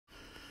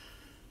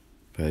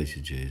Praise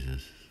you,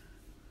 Jesus,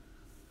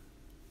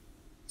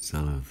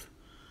 Son of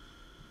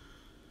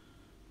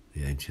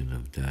the Ancient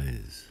of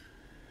Days.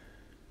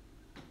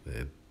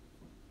 We're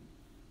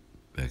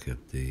back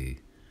at the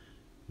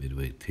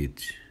midweek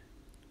teach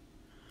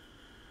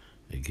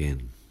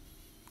again.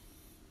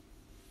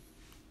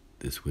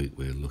 This week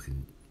we're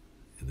looking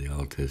in the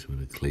Old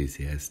Testament,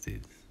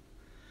 Ecclesiastes,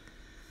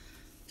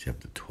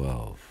 chapter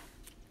 12.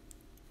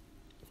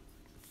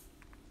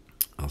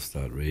 I'll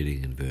start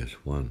reading in verse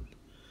 1.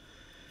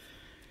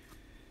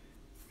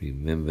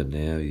 Remember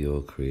now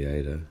your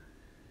Creator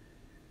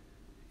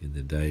in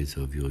the days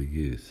of your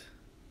youth,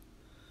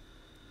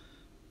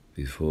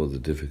 before the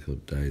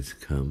difficult days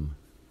come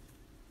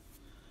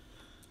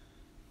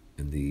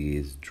and the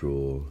years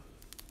draw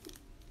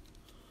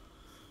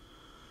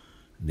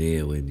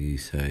near, when you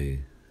say,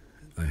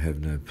 I have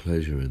no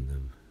pleasure in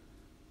them,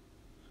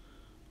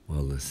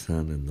 while the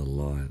sun and the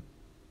light,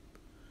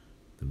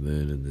 the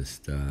moon and the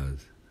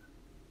stars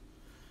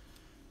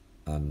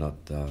are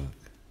not dark.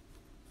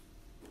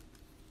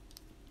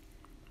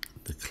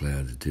 The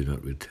clouds do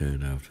not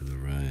return after the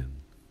rain.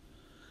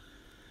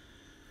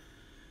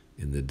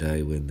 In the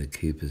day when the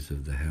keepers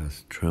of the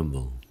house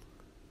tremble,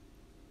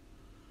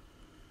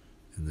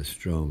 and the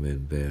strong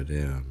men bow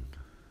down,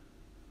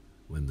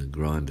 when the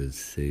grinders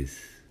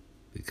cease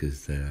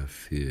because they are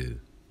few,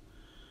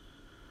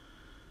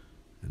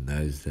 and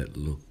those that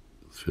look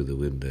through the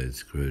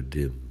windows grow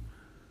dim,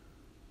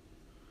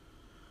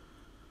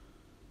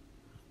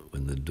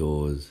 when the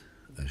doors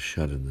are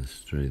shut in the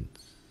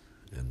streets,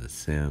 and the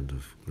sound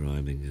of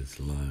grinding is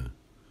low,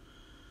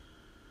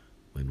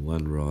 when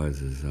one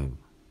rises up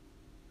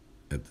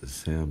at the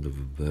sound of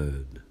a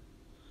bird,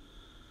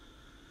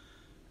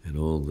 and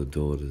all the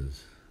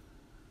daughters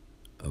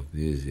of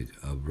music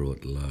are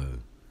brought low.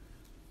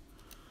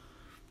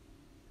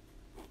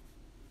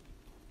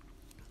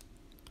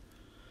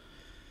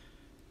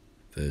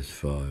 Verse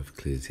 5,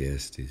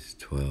 Ecclesiastes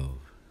 12.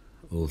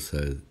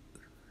 Also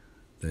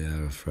they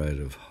are afraid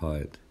of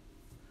height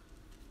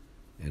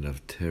and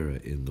of terror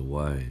in the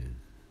way,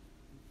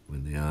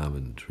 when the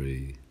almond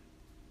tree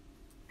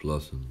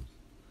blossoms,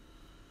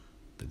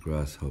 the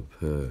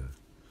grasshopper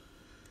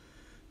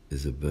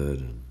is a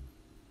burden,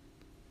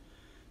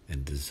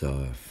 and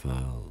desire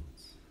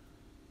fails.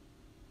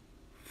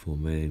 For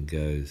man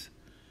goes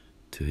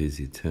to his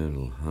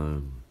eternal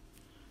home,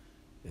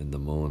 and the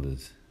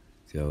mourners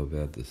go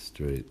about the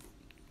street.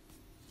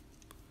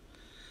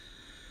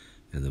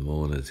 And the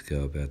mourners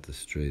go about the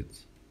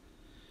streets.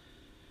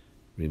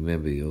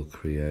 Remember your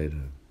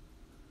Creator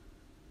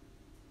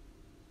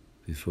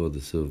before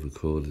the silver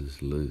cord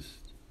is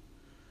loosed,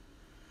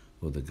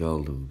 or the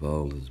golden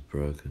bowl is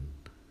broken,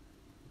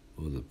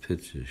 or the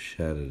pitcher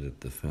shattered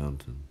at the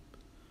fountain,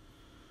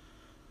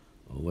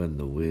 or when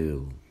the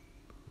wheel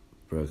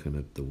broken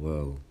at the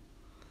well.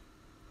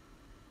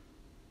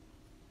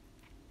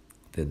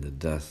 Then the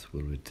dust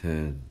will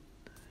return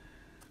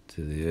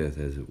to the earth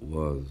as it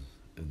was,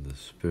 and the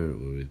spirit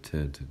will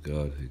return to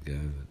God who gave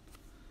it.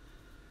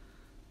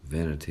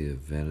 Vanity of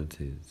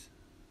vanities,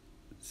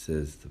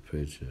 says the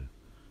preacher.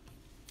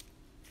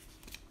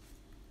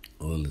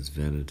 All is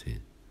vanity.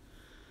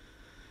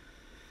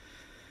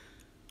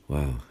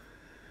 Wow.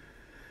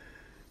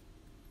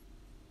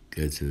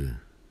 Goes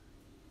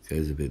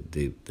a bit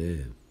deep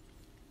there.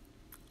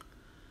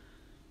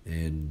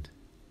 And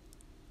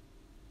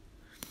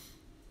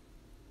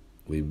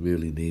we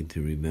really need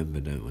to remember,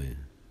 don't we?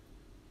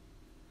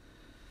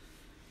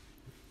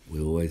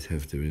 We always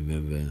have to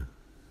remember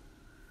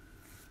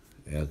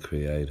our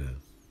Creator.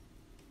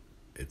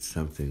 It's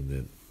something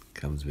that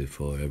comes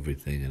before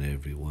everything and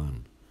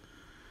everyone.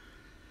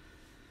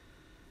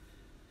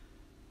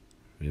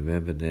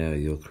 Remember now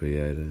your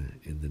Creator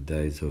in the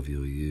days of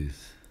your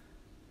youth,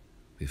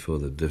 before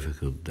the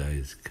difficult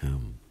days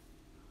come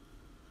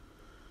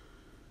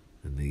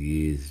and the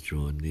years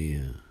draw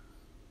near,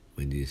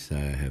 when you say,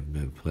 I have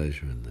no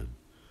pleasure in them.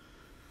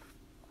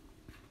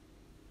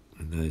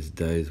 And those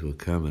days will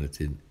come, and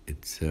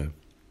it's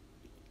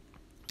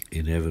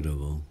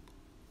inevitable,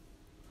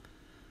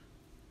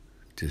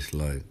 just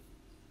like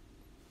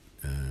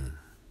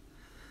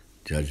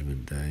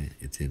Judgment Day.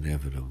 It's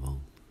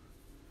inevitable.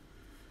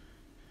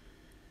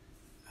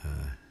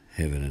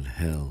 Heaven and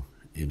hell,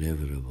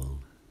 inevitable.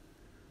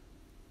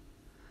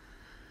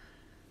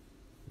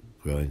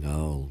 Growing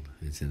old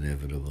is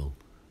inevitable.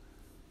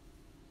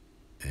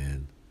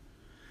 And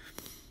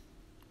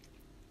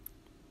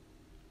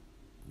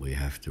we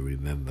have to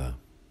remember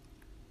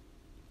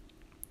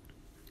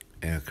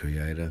our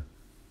Creator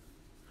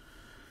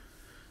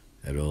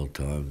at all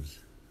times,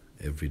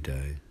 every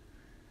day.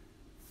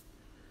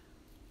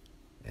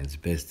 And it's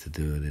best to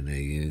do it in our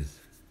youth.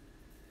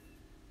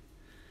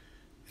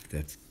 If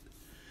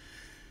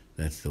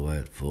that's the way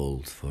it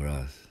falls for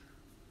us.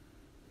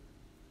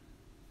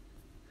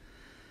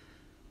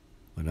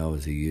 When I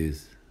was a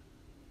youth,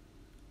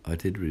 I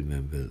did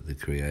remember the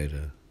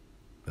Creator,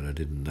 but I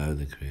didn't know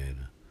the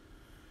Creator.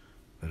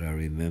 But I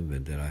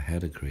remembered that I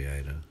had a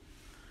Creator,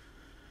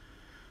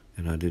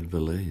 and I did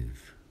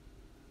believe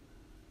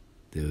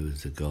there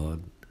was a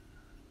God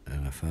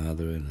and a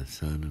Father and a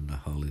Son and the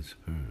Holy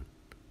Spirit.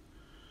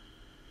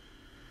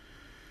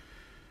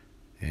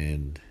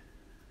 And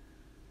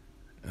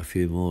a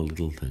few more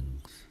little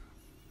things,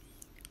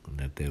 and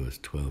that there was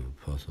 12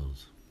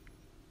 apostles.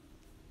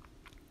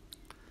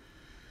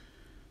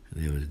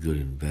 And there was good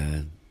and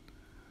bad.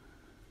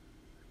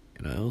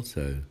 And I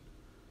also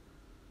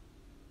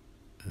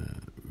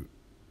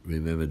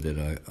remembered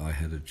that I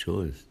had a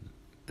choice,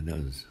 and that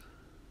was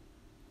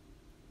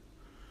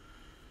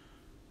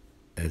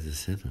as a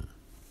sinner.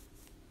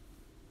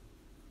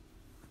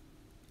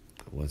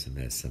 I wasn't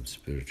as some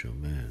spiritual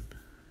man.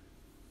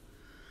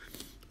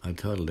 I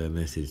titled our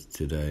message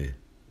today,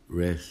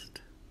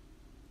 Rest,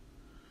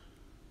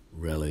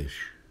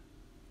 Relish,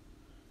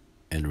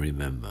 and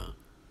Remember.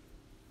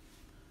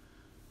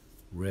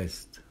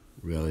 Rest,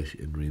 relish,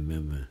 and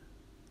remember.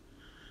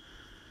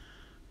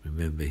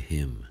 Remember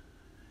Him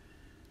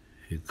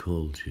who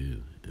called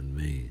you and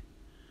me.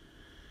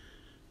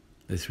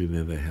 Let's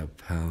remember how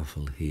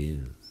powerful He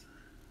is.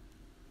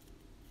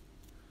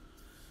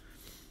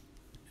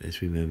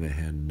 Let's remember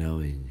how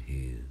knowing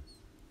He is.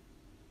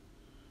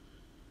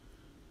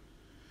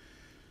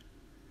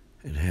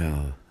 And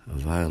how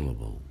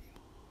available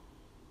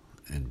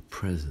and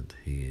present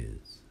He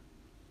is.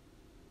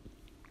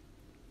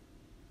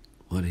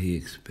 What He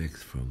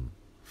expects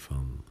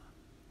from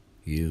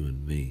you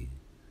and me.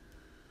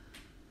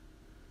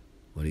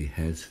 What He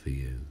has for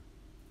you.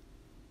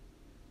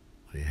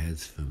 What He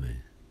has for me.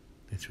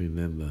 Let's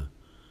remember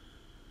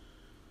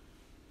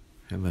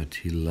how much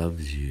He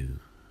loves you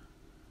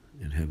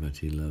and how much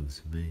He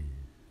loves me.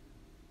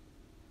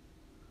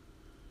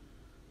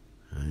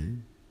 Right?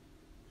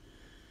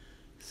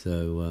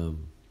 So,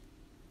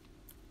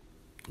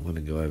 I want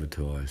to go over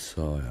to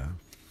Isaiah,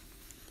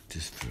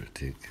 just for a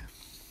tick.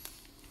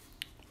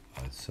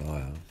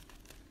 Isaiah.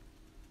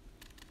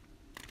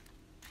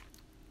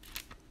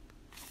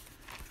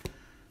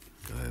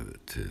 Go over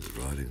to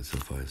the writings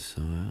of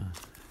Isaiah.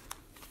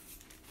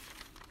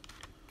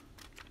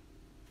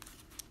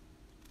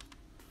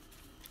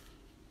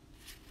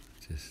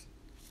 Just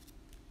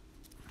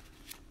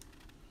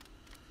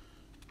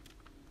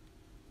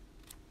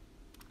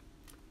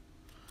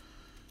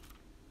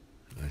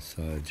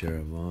Isaiah,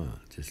 Jeremiah,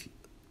 just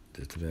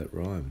about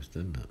rhymes,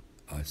 didn't it?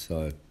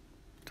 Isaiah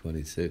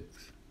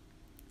 26.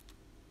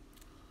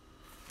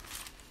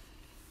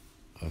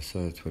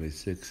 Isaiah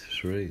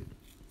 26:3.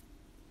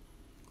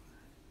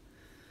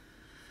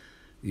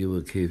 You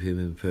will keep him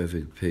in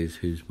perfect peace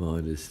whose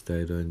mind is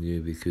stayed on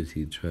you because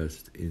he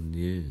trusts in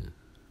you.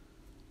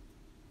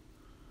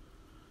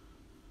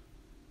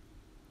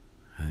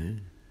 Hey?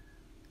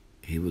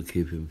 He will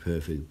keep in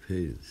perfect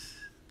peace.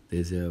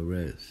 There's our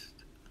rest.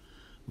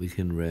 We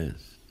can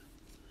rest.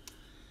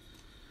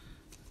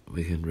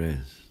 We can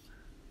rest.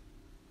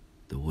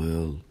 The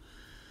world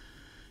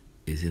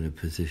is in a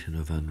position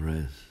of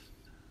unrest.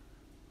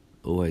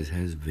 Always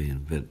has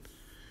been, but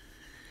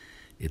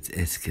it's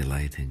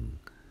escalating.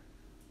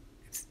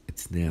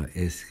 It's now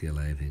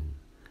escalating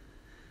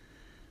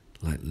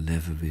like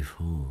never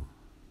before.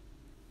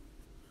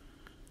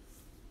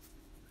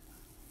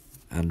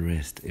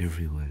 Unrest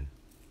everywhere.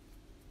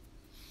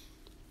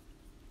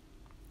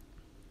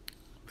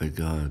 But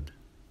God,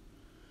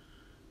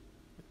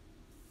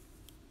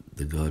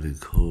 the God who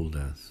called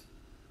us,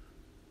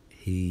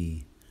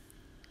 He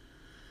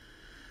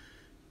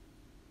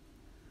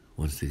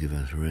wants to give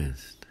us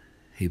rest.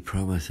 He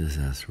promises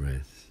us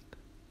rest.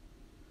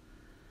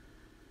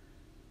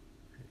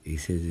 He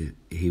says that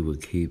He will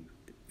keep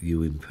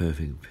you in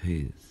perfect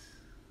peace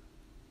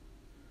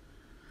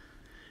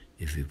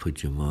if you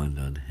put your mind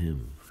on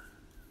Him.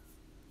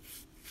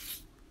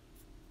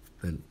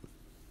 But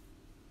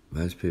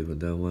most people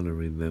don't want to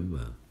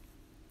remember.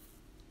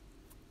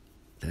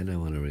 They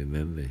don't want to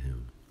remember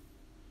Him.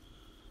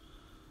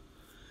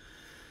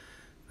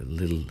 But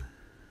little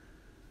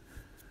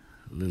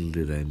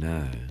do they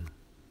know,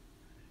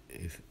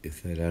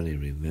 if they'd only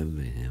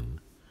remember Him,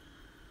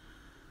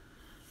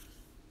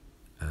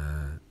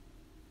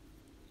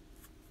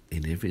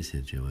 in every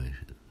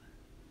situation,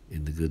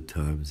 in the good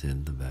times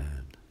and the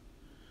bad,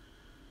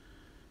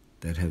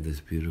 they'd have this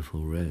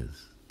beautiful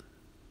rest.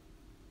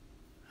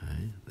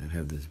 Right? They'd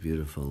have this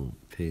beautiful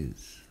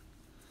peace.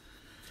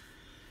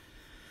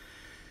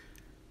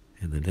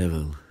 And the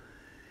devil,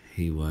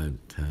 he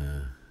won't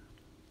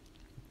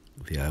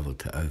be able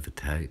to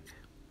overtake.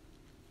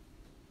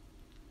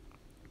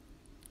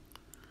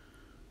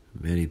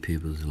 Many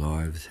people's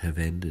lives have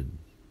ended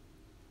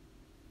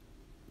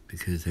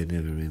because they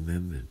never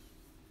remembered.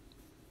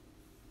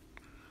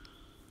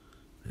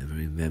 Never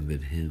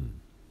remembered Him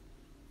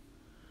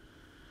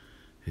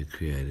who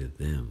created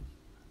them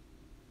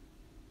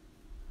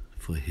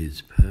for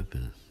His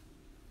purpose.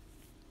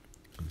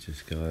 Let's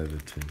just go over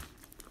to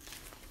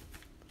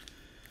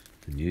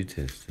the New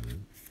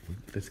Testament.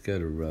 Let's go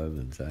to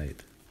Romans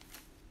 8.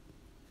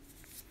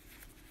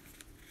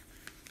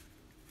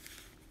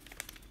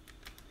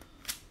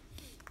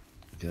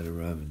 Go to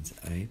Romans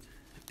 8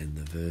 and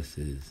the verse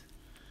is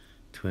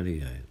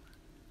 28.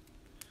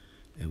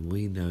 And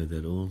we know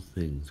that all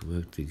things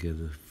work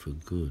together for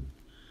good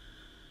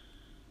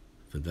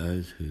for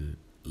those who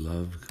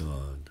love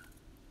God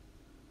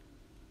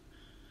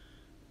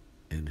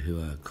and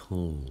who are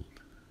called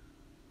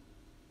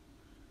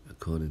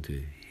according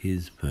to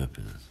His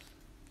purpose.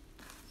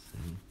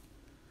 See?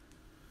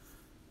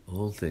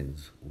 All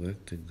things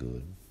work to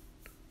good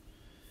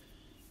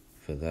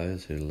for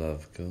those who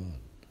love God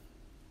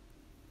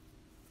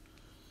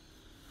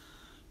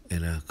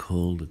and are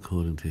called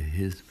according to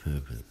His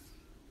purpose.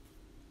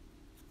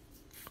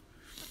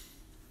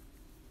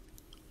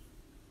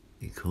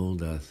 He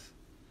called us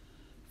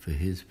for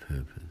His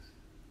purpose,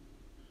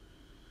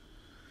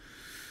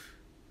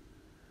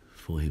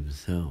 for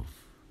Himself,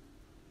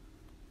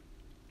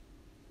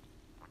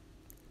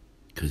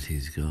 because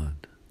He's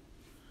God.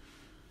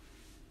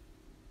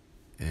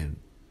 And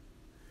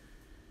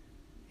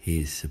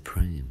He is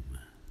supreme.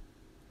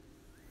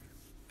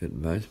 But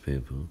most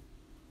people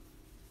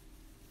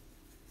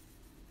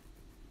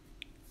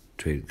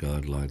treat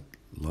God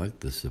like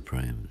the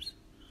Supremes.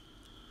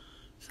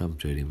 Some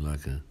treat Him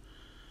like the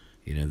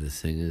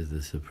singers,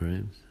 the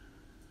Supremes.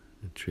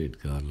 They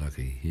treat God like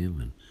a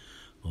human,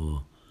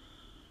 or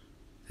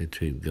they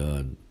treat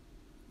God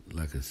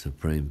like a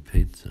supreme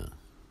pizza,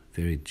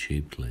 very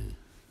cheaply.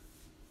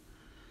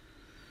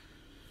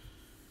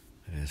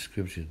 Our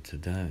scripture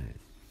today,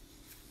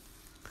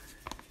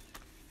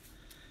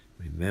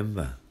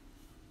 remember,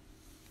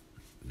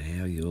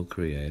 now you're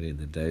created in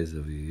the days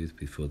of your youth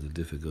before the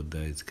difficult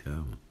days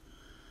come.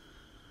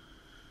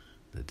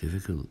 The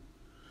difficult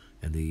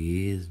and the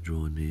years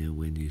draw near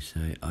when you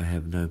say, I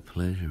have no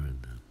pleasure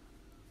in them.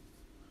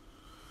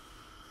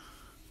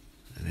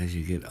 And as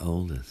you get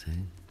older,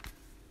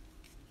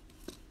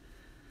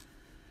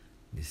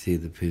 you see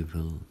the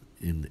people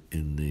in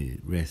the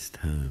rest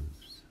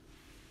homes,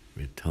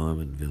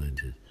 retirement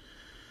villages,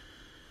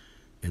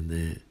 and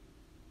the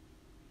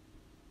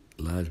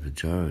large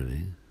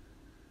majority,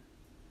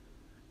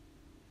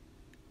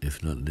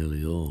 if not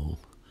nearly all,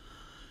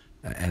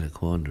 are at a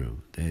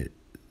quandrum.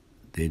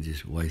 They're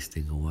just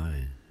wasting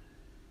away.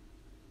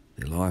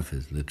 Their life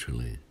is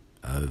literally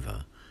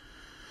over.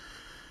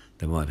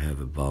 They might have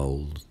a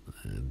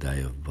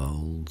day of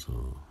bowls,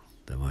 or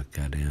they might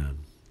go down and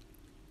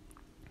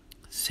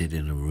sit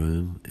in a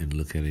room and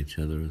look at each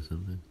other or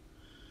something.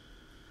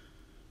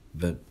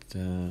 But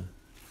they're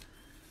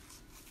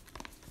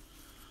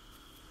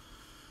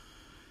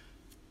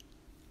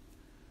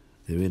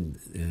in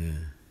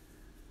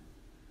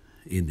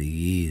the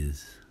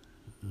years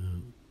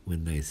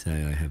when they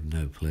say, I have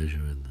no pleasure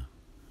in them.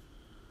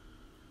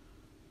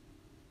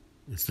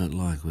 It's not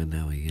like when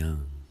they were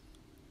young,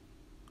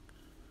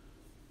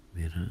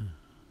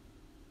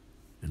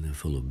 and they're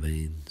full of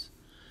beans,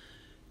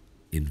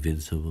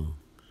 invincible.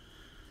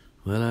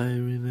 Well, I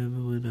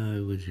remember when I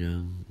was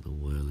young, the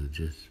world had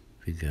just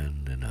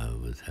begun and I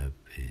was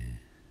happy.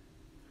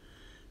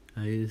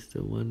 I used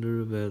to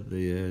wonder about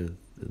the earth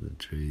and the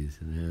trees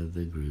and how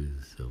they grew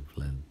so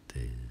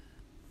plenty.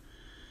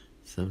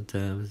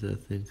 Sometimes I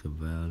think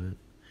about it.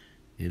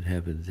 It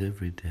happens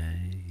every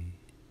day.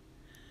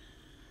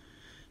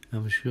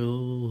 I'm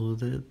sure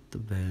that the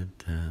bad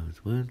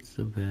times weren't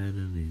so bad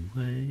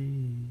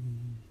anyway.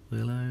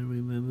 Well, I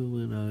remember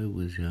when I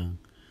was young.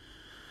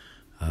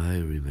 I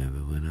remember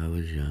when I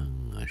was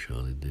young, I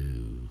surely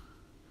do.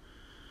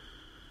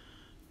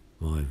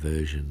 My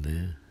version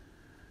there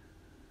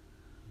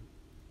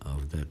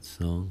of that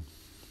song.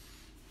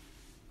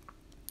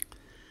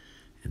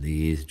 And the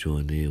years draw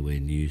near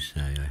when you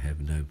say, I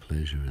have no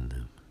pleasure in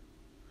them.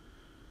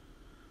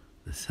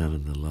 The sun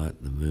and the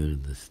light, the moon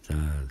and the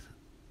stars,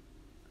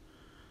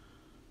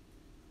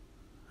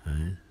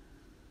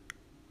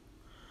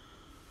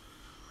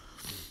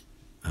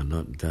 are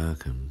not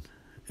darkened,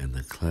 and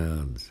the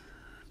clouds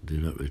do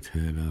not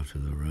return after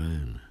the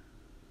rain.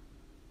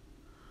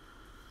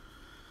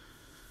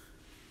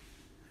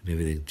 And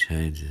everything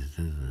changes,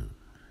 doesn't it?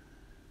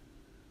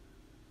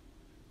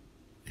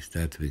 You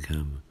start to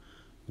become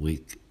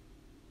weak,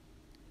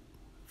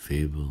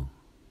 feeble,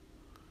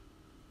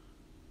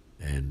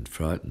 and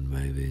frightened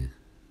maybe,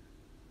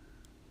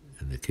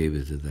 and the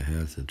keepers of the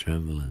house are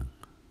trembling.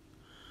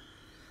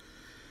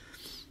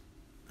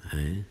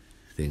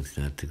 Things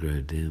start to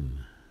grow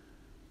dim.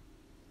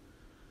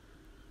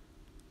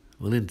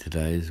 Well, in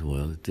today's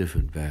world, it's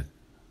different. Back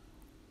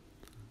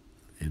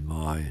in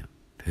my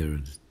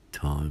parents'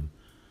 time,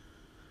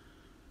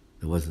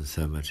 there wasn't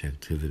so much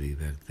activity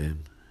back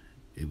then.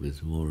 It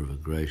was more of a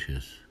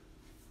gracious,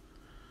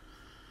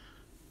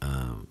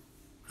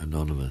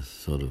 anonymous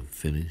sort of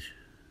finish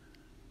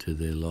to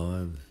their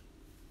lives.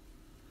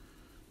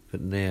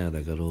 But now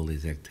they've got all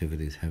these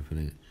activities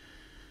happening.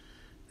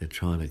 They're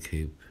trying to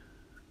keep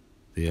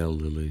the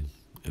elderly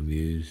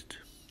amused,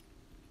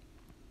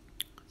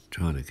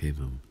 trying to keep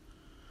them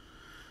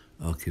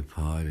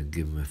occupied and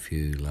give them a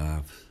few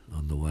laughs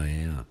on the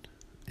way out,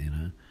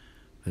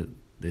 But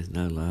there's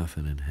no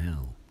laughing in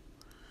hell.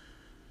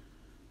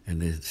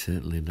 And there's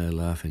certainly no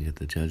laughing at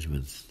the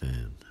judgment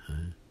stand.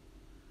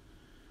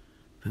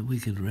 But we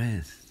can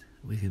rest.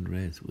 We can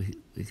rest.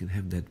 We can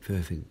have that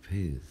perfect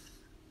peace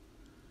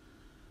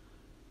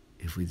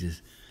if we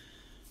just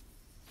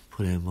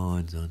put our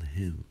minds on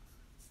Him.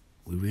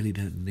 We really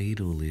don't need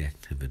all the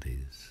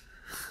activities.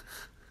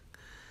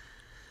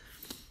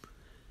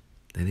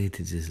 They need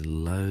to just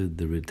load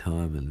the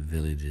retirement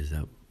villages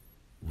up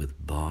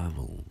with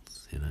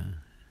Bibles,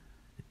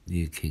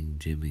 New King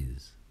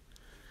Jimmies,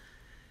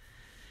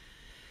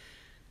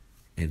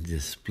 and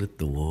just split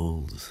the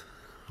walls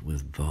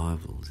with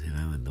Bibles,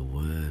 and the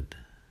Word,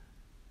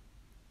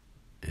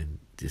 and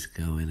just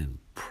go in and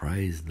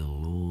praise the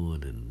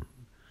Lord and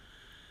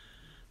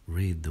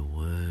read the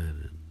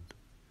Word and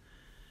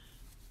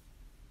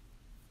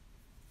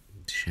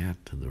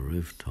shout to the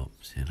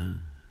rooftops,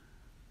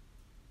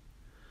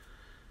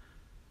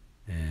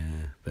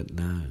 But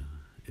no,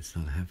 it's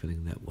not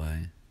happening that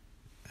way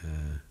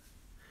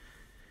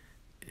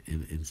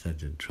in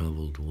such a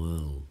troubled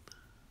world,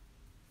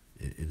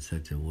 in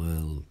such a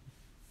world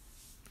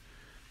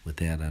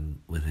without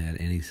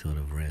any sort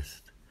of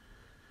rest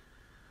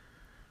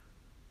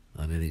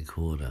on any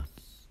quarter.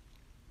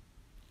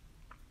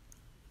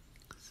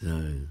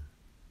 So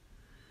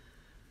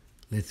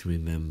let's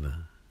remember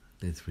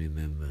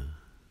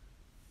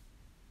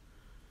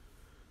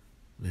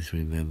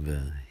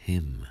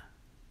Him.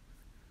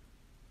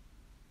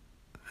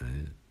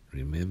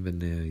 Remember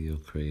now your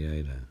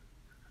Creator.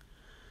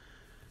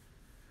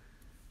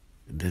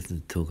 It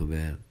doesn't talk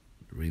about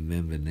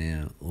remember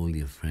now all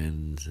your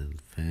friends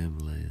and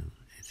family.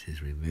 It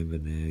says remember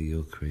now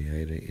your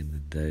Creator in the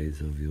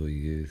days of your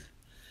youth,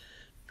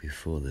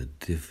 before the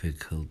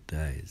difficult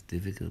days.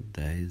 Difficult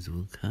days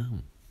will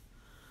come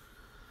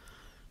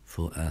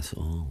for us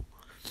all.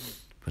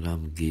 But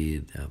I'm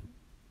geared up.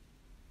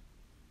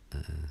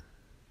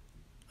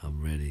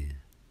 I'm ready.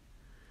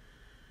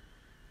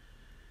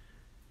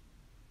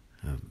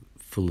 I'm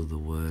full of the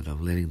Word.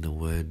 I'm letting the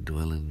Word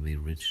dwell in me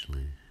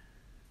richly,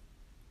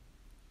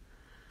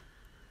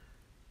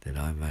 that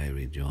I may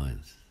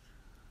rejoice.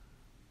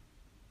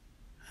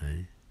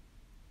 I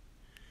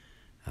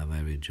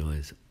may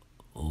rejoice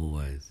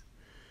always.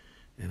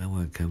 And I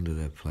won't come to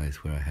that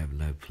place where I have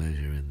no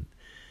pleasure in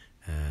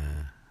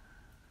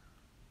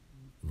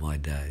my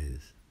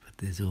days. But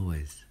there's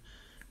always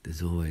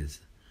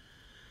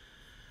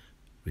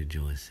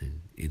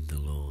rejoicing in the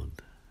Lord.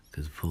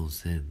 Because Paul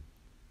said,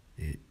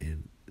 it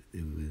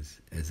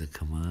was as a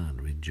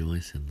command,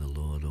 rejoice in the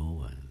Lord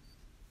always.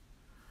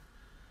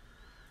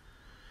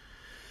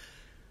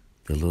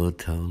 The Lord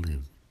told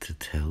him to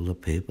tell the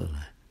people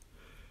that.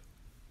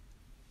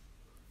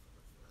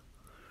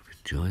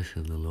 Rejoice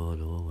in the Lord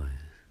always.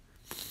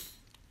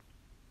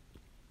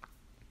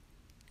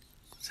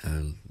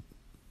 So,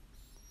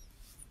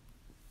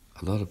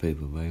 a lot of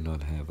people may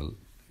not have a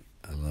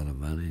lot of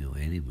money or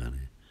any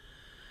money.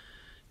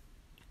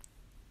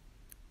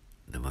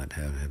 They might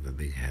have a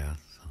big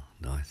house,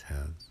 nice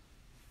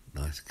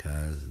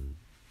cars and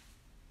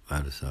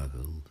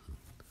motorcycles, and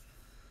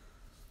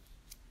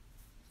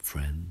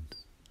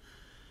friends.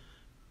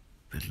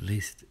 But at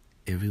least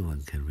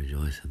everyone can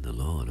rejoice in the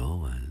Lord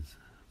always.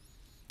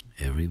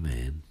 Every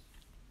man.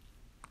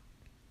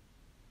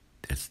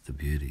 That's the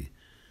beauty.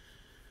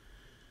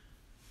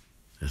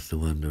 That's the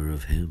wonder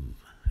of Him.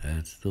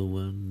 That's the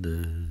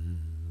wonder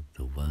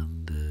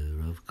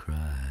of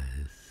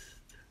Christ.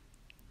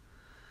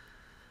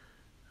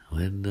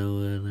 When no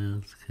one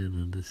else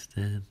can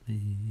understand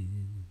me,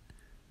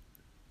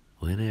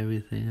 when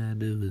everything I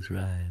do is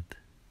right,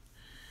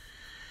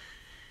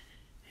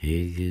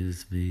 He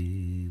gives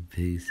me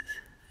peace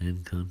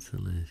and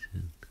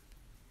consolation.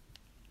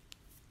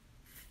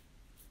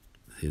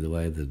 See, the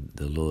way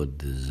the Lord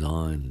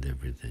designed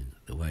everything,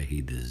 the way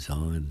He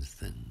designs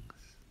things,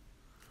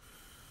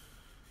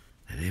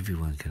 that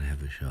everyone can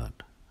have a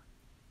shot,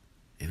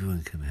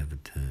 everyone can have a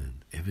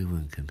turn,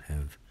 everyone can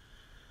have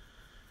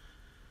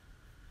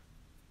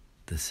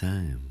the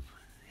same,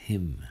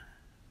 Him.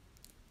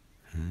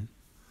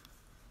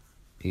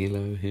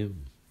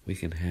 Elohim, we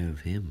can have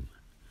Him.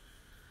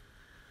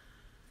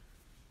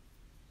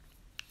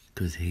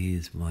 Because He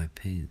is my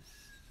peace.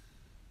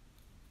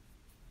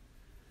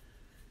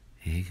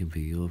 He can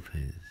be your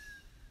peace.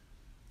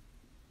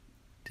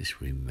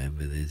 Just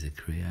remember there's a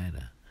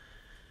Creator.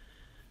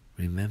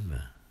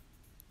 Remember.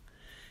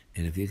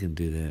 And if you can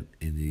do that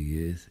in the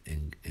youth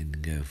and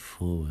go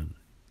forward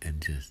and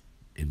just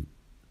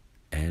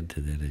add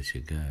to that as you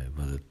go,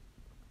 by the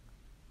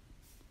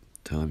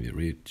time you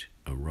reach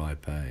a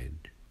ripe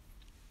age,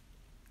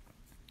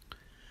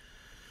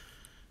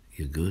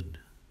 you're good.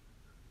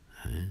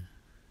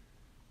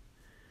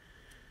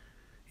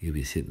 You'll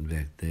be sitting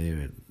back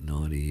there at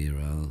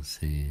 90-year-old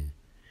singing,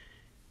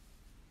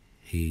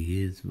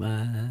 He is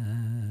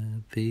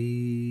my peace.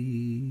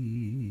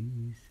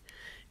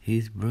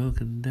 He's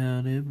broken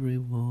down every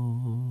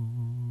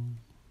wall.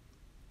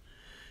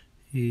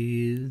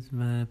 He is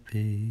my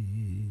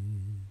peace.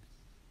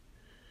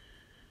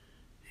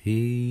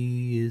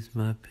 He is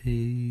my peace.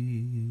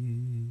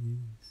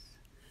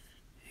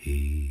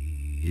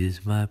 He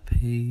is my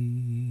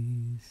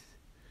peace.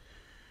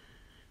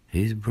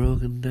 He's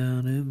broken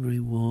down every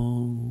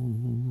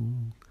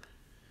wall.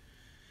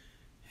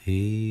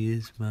 He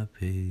is my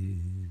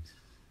peace.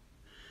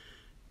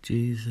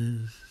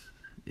 Jesus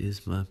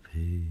is my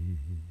peace.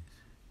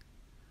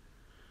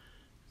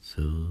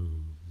 So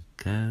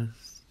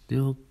cast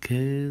your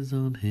cares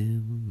on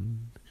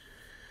him,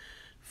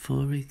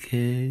 for he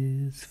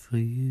cares for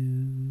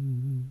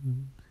you.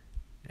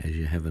 As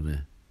you're having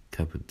a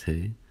cup of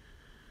tea.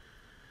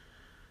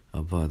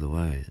 Oh, by the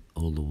way,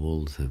 all the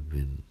walls have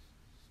been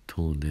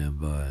torn down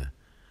by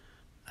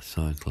a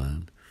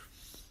cyclone,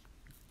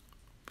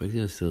 but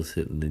you're still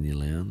sitting in your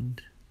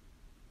lounge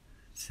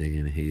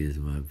singing Here's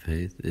My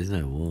Peace. There's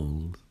no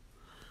walls.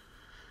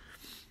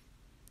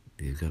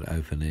 You've got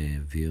open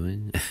air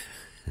viewing.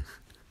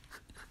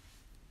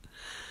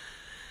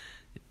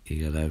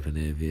 You got open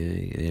air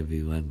viewing.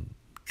 Everyone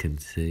can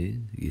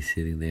see. You're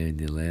sitting there in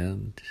your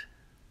lounge.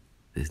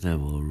 There's no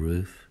more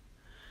roof.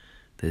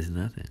 There's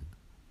nothing.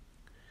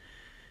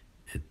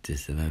 It's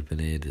just an open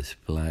air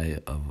display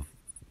of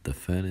the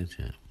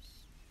furniture.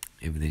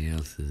 Everything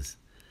else is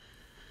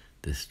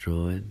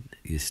destroyed.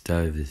 Your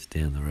stove is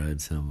down the road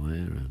somewhere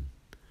and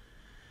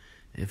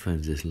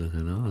everyone's just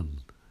looking on.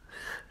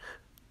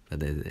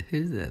 But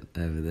who's that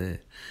over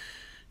there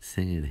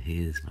singing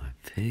Here's My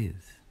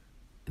Peace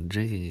and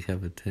drinking a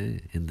cup of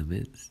tea in the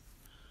midst?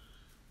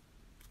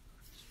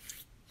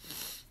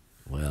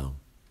 Well,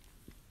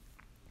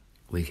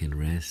 we can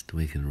rest,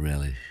 we can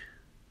relish,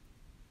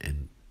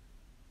 and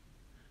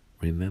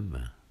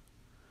remember.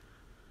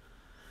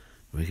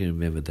 We can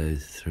remember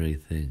those three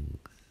things.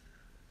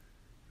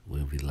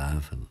 We'll be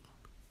laughing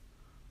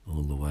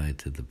all the way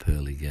to the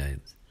pearly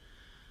gates.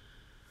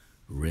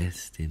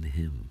 Rest in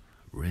him.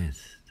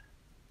 Rest.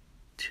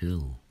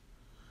 Chill.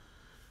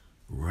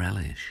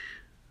 Relish.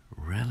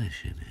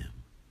 Relish in him.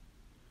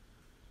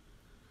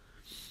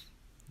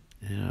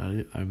 You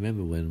know, I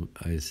remember when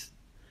I was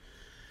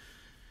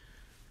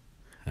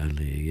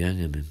only a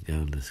young'un and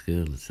going to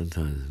school, and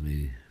sometimes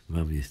my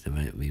Mum used to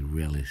make me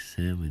relish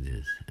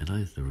sandwiches, and I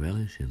used to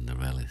relish in the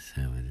relish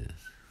sandwiches.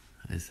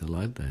 I used to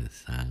like those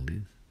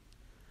sandwiches.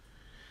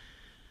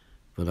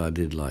 But I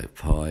did like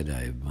Pie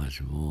Day much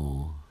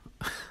more.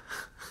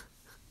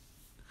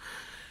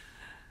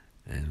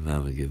 And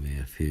Mum would give me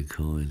a few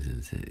coins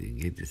and said, you can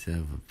get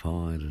yourself a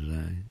pie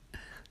today.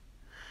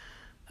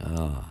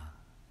 Oh,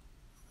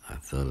 I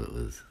thought it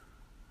was,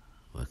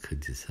 what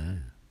could you say?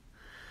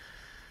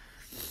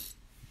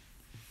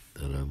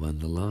 Thought I won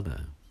the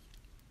lotto.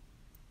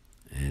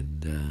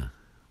 And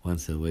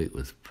once a week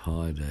was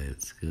Pie Day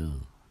at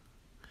school.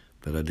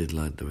 But I did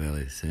like the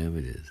relish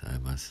sandwiches, I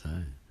must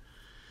say.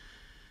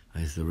 I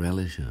used to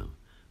relish them.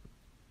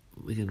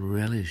 We can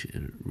relish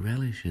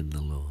in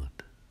the Lord.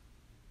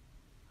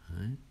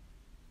 Right?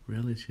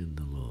 Relish in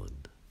the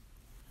Lord.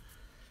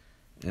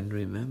 And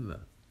remember,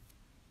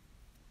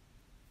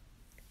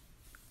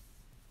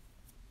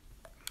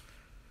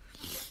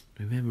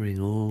 remembering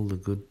all the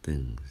good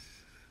things,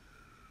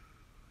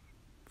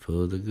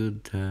 for the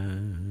good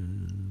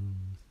times,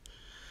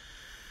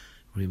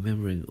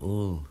 remembering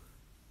all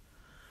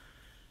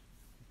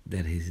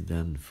that he's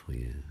done for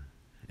you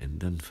and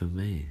done for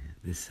me.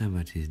 There's so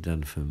much he's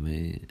done for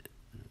me,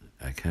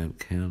 I can't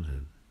count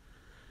it.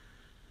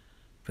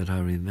 But I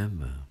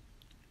remember.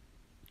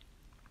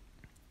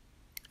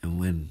 And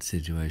when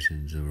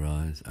situations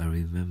arise, I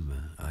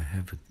remember. I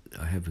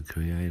have a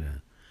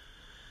creator.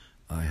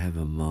 I have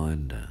a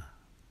minder.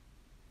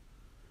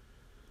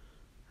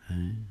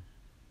 Hey?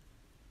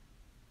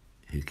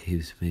 Who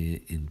keeps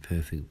me in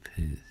perfect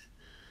peace.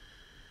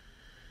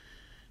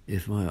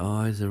 If my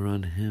eyes are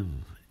on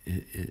him,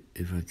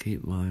 if I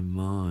keep my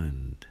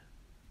mind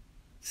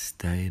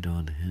stayed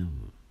on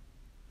him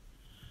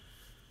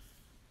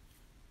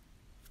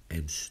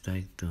and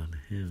staked on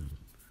him,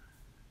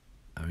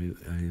 I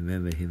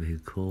remember him who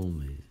called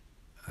me.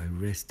 I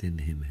rest in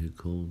him who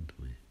called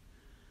me.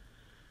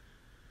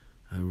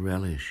 I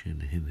relish in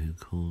him who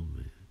called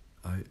me.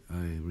 I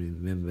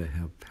remember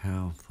how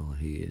powerful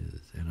he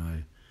is, and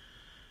I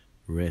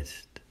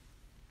rest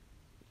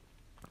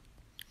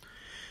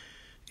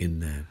in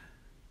that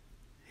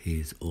he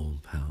is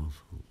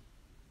all-powerful.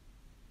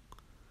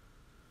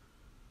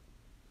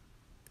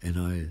 And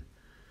I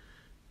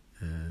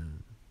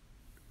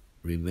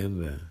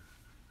remember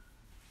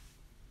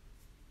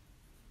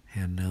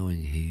how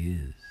knowing he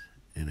is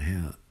and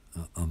how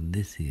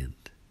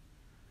omniscient.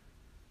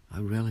 I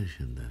relish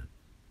in that.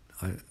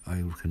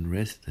 I can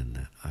rest in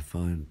that. I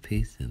find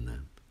peace in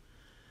that.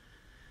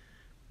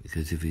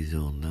 Because if he's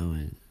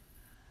all-knowing,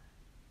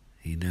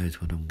 he knows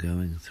what I'm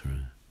going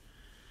through.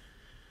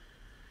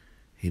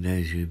 He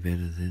knows you better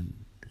than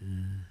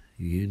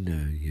you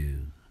know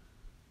you,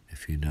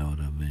 if you know what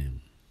I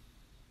mean.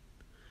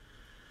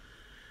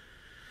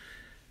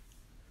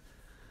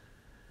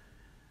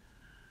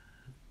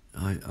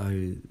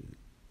 I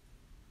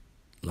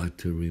like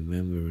to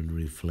remember and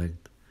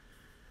reflect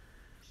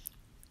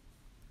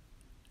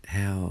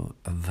how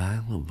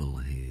available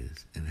he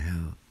is and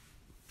how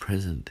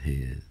present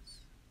he is,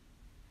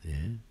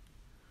 yeah?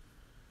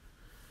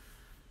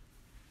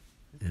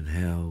 And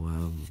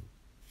how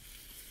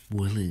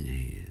willing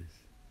He is.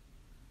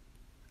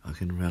 I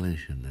can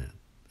relish in that.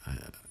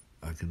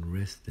 I can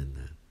rest in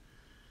that.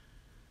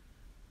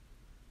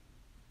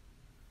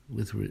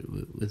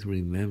 With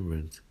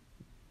remembrance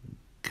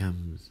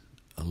comes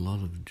a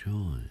lot of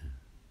joy.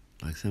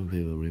 Like some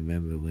people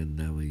remember when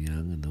they were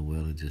young and the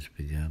world had just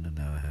begun and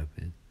they were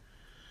happy.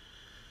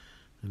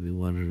 They'd be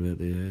wondering about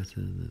the earth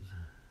and the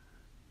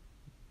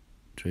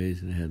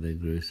trees and how they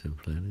grew so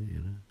plenty,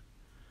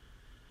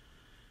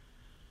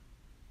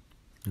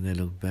 And they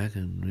look back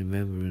and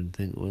remember and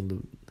think, well,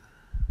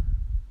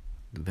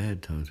 the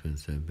bad times weren't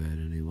so bad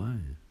anyway.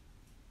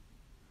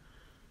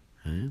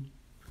 And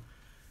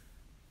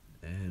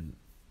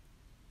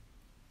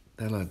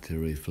they like to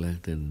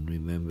reflect and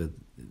remember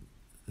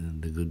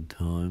the good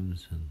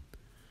times and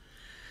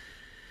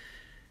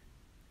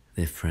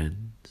their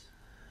friends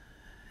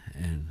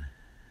and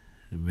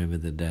remember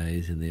the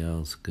days in the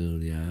old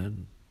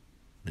schoolyard.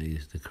 They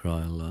used to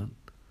cry a lot.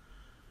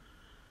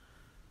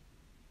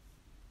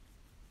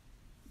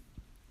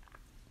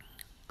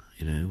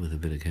 With a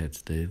bit of Cat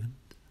Stevens.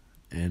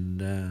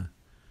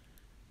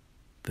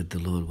 But the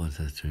Lord wants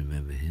us to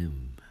remember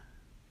Him.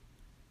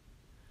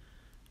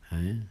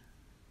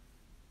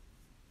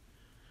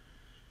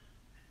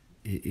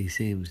 He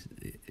seems,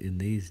 in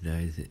these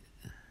days,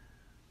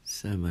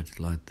 so much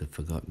like the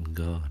forgotten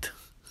God.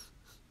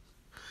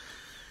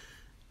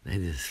 They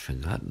just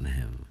forgotten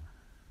Him.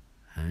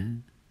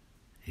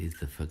 He's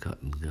the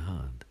forgotten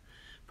God.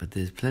 But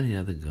there's plenty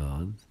of other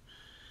gods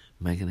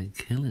making a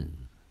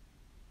killing.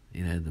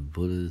 The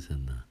Buddhas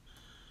and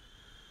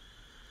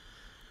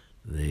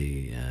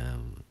the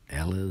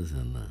Allahs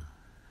and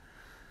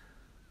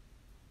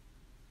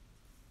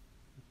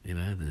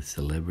the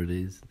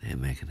celebrities, they're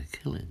making a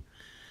killing.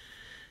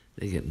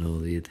 They're getting all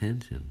the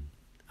attention.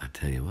 I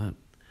tell you what,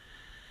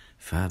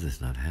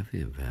 Father's not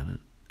happy about it,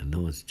 and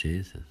nor is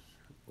Jesus,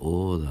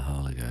 or the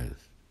Holy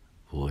Ghost.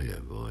 Boy,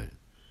 oh boy.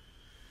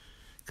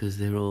 Because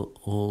they're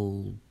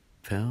all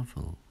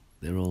powerful.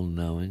 They're all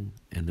knowing,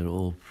 and they're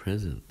all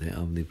present. They're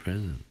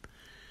omnipresent.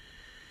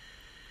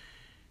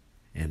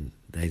 And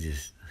they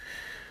just,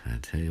 I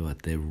tell you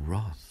what, they're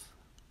wrath.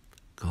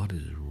 God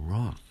is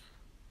wrath.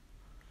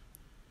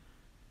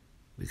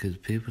 Because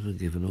people are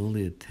giving all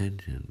the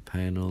attention,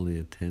 paying all the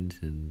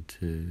attention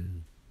to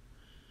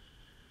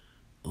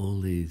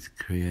all these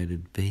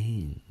created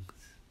beings.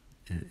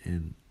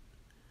 And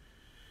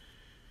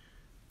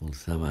well,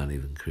 some aren't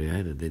even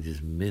created, they're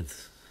just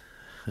myths.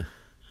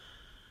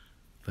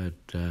 But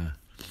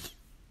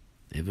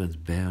everyone's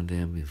bowing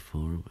down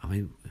before Him. I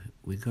mean,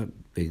 we got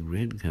Big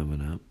Red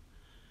coming up.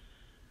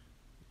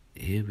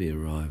 He'll be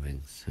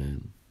arriving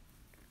soon.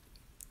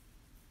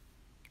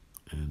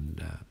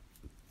 And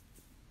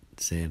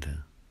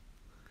Santa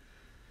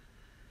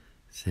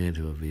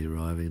will be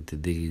arriving to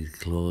dig his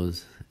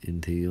claws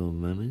into your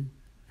money.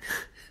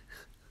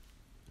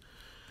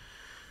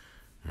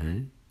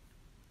 I'm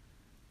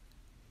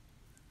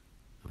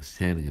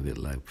sounding a bit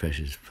like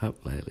Precious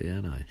Pup lately,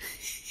 aren't I?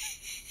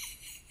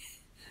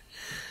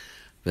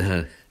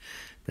 But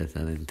that's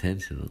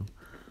unintentional.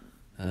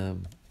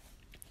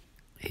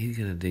 He's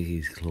going to dig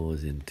his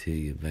claws into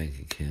your bank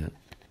account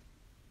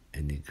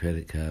and your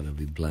credit card will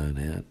be blown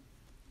out.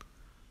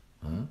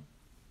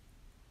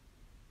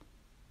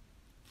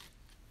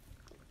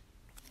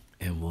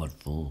 And what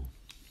for?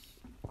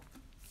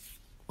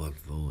 What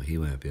for? He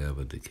won't be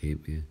able to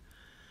keep you.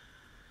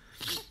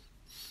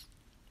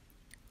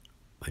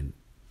 When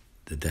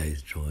the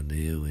days draw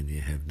near when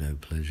you have no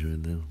pleasure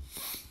in them.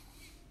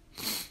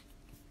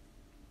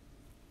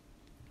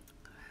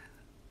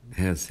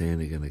 How's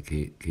Santa going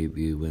to keep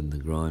you when the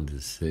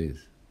grinders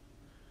cease?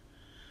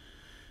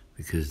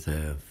 Because they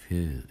are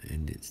few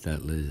and you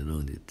start losing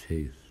all your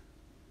teeth.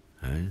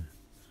 And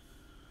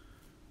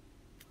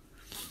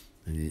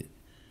you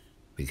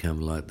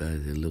become like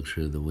those who look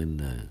through the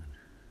window.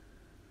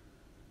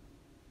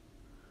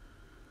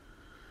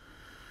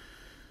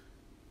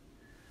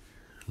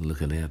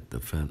 Looking out the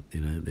front,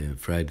 they're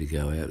afraid to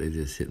go out. They're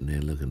just sitting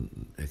there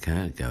looking. They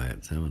can't go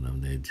out, some of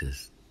them.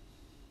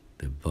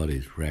 Their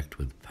body's racked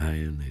with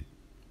pain.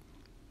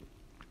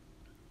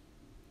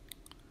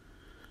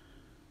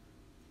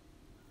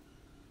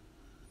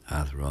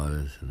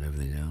 Arthritis and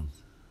everything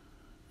else.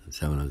 And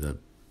some of them got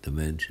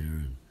dementia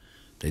and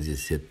they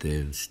just sit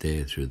there and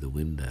stare through the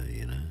window,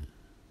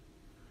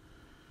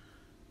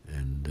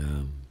 And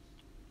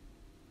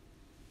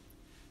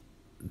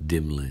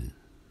dimly.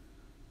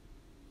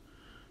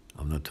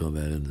 I'm not talking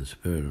about in the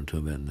spirit, I'm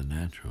talking about in the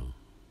natural.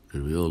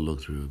 Because we all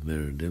look through a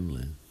mirror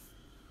dimly.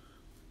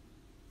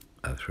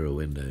 Through a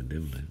window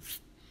dimly,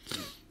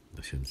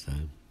 I should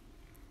say.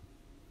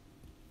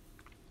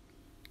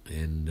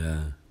 And,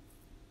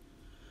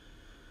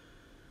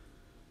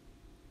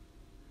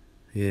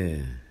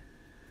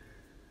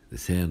 the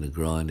sound of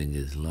grinding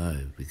is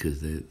low because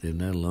they're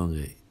no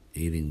longer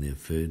eating their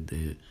food,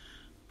 they're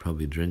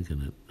probably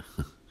drinking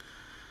it.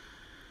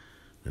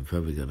 They've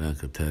probably got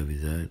Uncle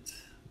Toby's oats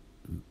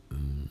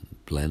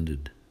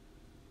blended,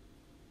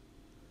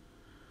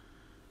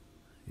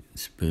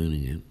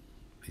 spooning it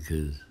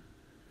because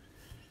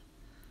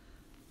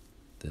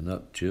they're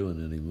not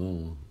chewing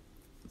anymore.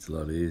 It's a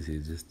lot easier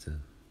just to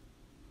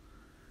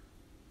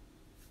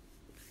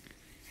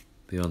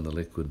be on the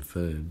liquid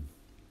food.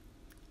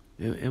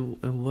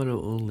 And what are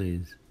all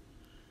these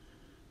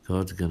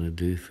God's going to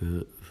do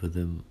for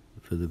them,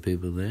 for the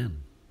people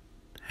then?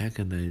 How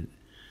can they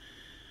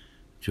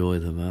joy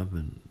them up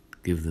and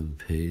give them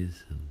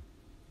peace and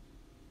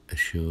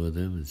assure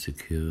them and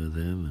secure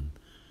them and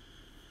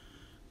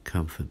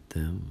comfort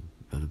them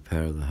by the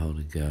power of the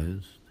Holy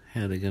Ghost?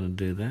 How are they going to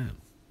do that?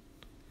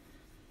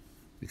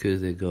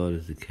 Because their God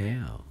is a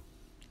cow,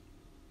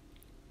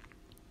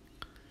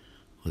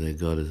 or their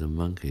God is a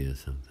monkey or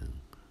something,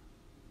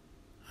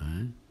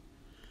 right?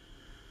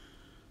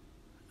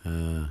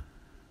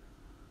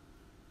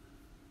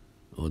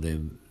 Or their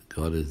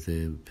God is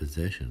their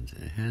possessions.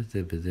 How's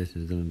their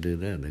possessions going to do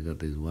that? They've got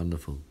these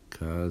wonderful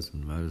cars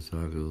and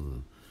motorcycles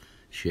and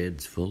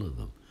sheds full of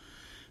them.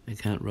 They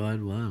can't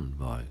ride one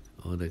bike,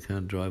 or they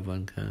can't drive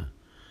one car.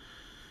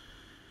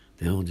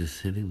 They're all just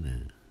sitting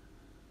there.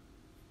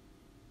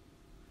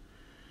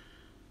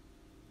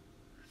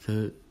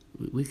 So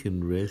we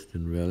can rest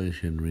and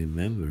relish and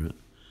remember it.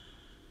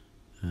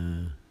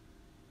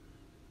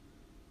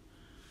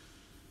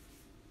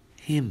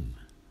 Him,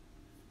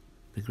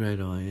 the great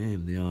I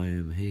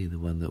am He, the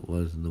one that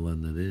was and the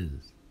one that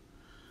is.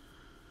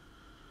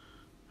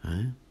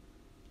 Right?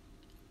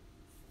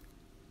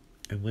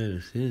 And when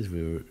it says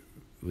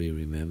we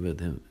remember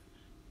them,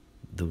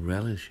 the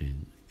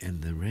relishing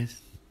and the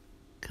rest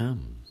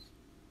comes.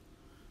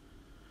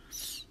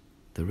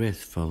 The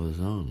rest follows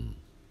on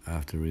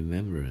after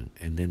remembering,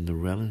 and then the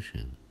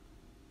relishing.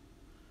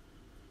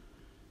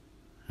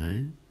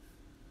 Right?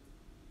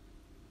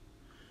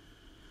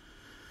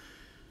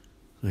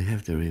 We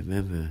have to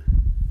remember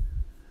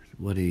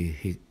what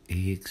he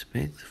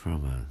expects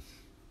from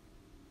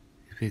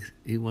us.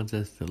 He wants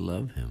us to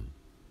love him.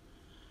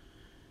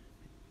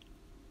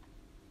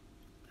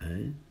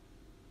 Right?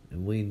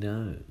 And we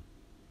know,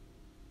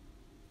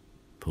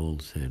 Paul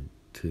said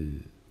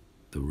to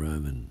the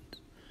Romans,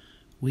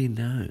 we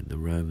know the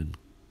Roman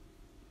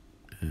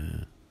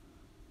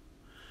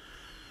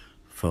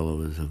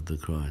followers of the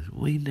Christ.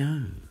 We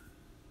know.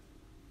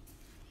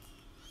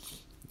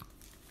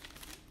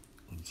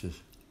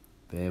 Just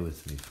bear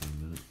with me for a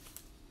minute.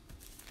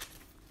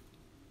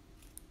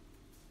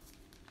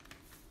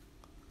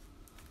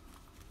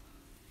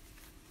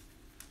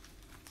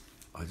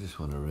 I just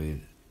want to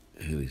read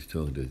who he's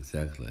talking to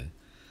exactly.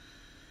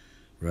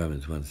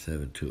 Romans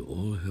 1:7, to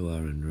all who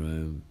are in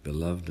Rome,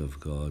 beloved of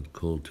God,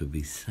 called to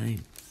be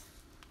saints.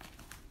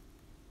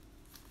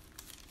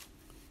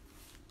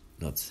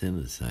 Not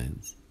sinners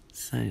saints,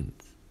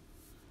 saints.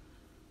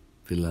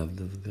 Beloved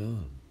of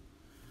God.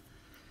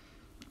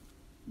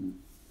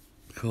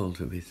 Called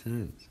to be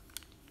saints.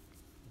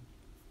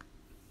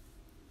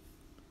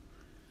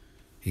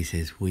 He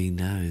says, we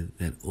know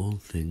that all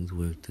things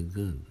work to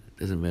good. It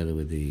doesn't matter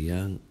whether you're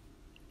young,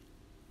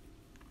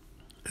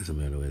 it doesn't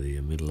matter whether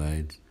you're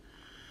middle-aged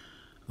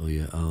or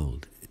you're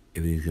old.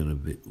 Everything's going to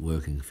be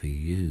working for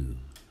you.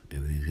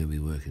 Everything's going to be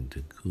working to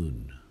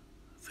good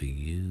for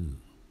you.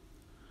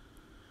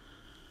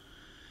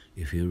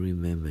 If you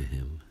remember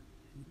him,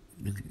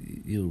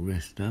 you'll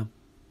rest up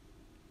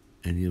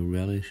and you'll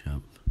relish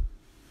up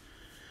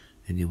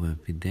and you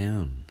won't be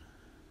down.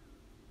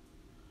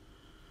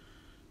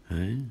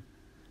 Hey?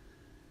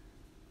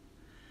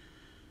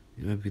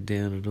 You won't be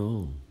down at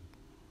all.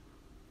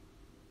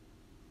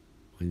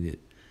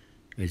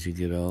 As you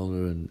get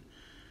older, and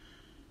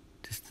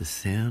just the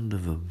sound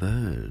of a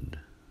bird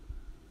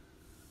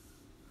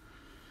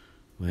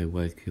may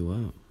wake you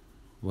up.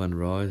 One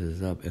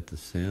rises up at the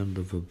sound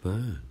of a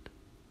bird.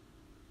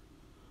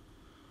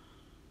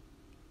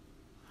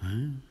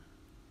 Huh?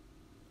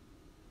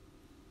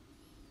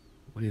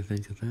 What do you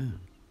think of that?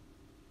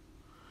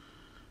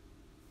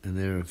 And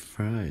they're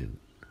afraid.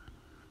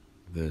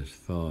 Verse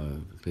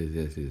 5,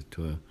 Ecclesiastes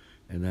 12,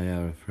 and they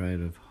are afraid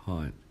of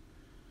height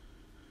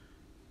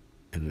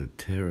and of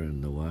terror in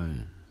the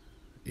way,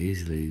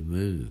 easily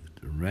moved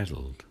and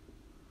rattled.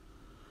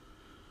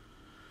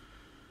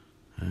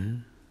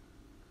 Huh?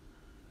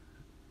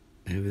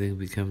 Everything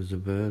becomes a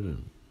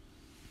burden,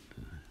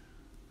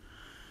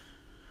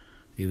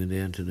 even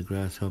down to the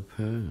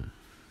grasshopper.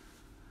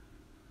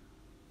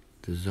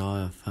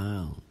 Desire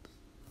fails.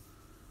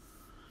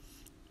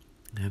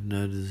 You have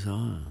no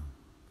desire.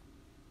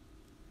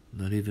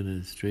 Not even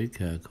a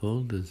streetcar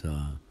called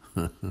desire.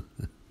 Not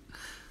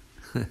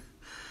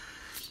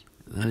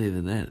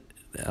even that.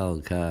 The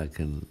old car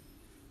can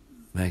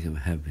make them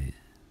happy.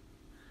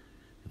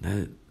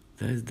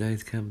 Those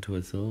days come to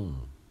us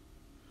all.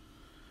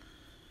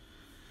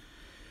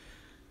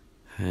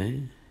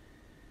 Hey?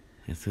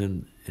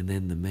 And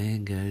then the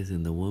man goes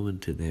and the woman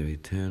to their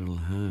eternal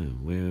home,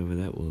 wherever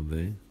that will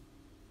be.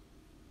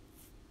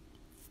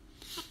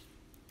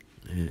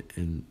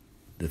 And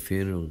the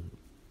funeral,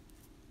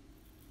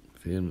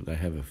 they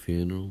have a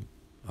funeral.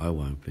 I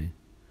won't be,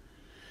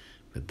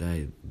 but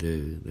they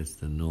do. That's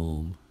the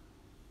norm.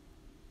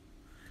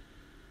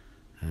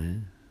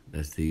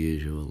 That's the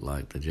usual,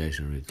 like the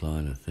Jason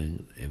recliner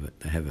thing.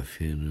 They have a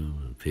funeral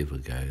and people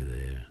go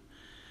there.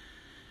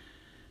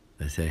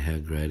 They say how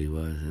great he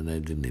was, and they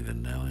didn't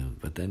even know him,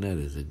 but they know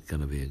there's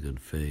going to be a good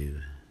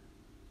feed.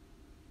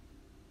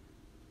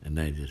 And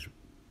they just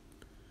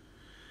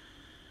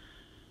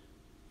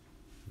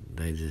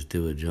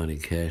do a Johnny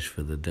Cash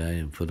for the day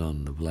and put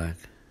on the black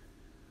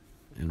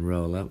and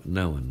roll up.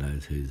 No one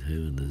knows who's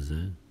who in the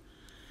zoo.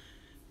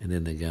 And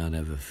then they go and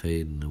have a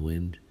feed in the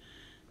wind,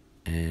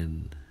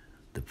 and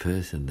the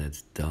person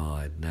that's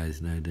died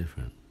knows no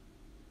different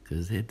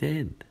because they're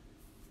dead.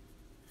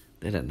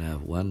 They don't know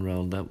if one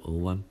rolled up or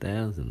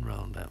 1,000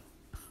 rolled up.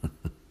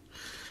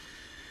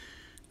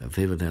 But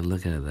people don't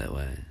look at it that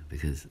way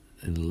because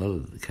in a lot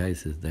of the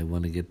cases they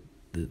want to get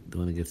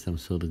some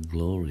sort of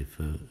glory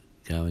for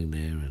going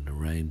there and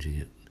arranging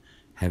it,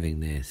 having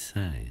their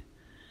say.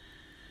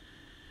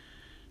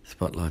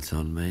 Spotlight's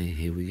on me.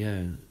 Here we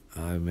go.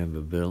 I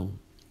remember Bill.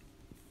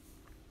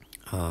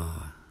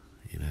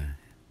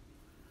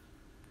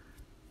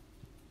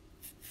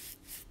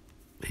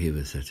 He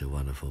was such a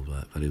wonderful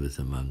bloke, but he was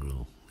a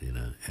mongrel,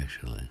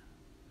 actually.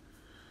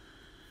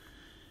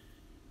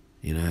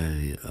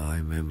 I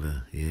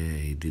remember,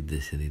 he did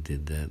this and he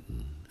did that,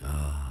 and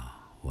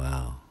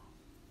wow.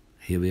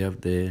 He'll be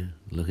up there,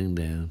 looking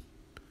down.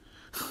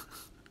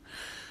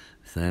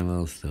 Same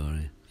old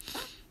story.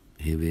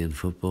 He'll be in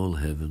football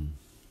heaven,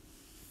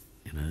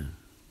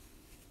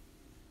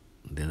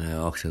 Then they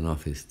auction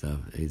off his stuff.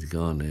 He's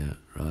gone now,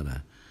 righto.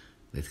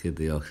 Let's get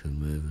the auction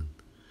moving.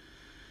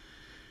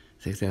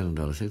 $6,000,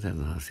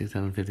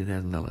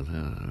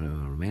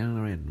 $650,000. Man in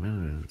the red,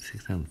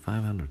 $600,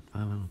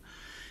 $500.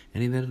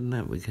 Any better than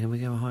that? Can we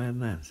go higher than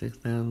that?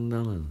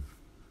 $6,000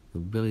 for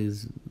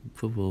Billy's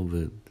football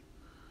boot.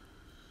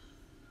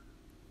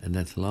 And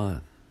that's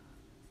life.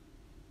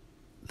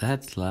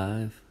 That's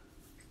life.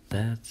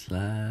 That's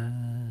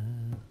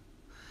life.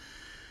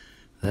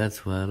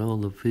 That's what all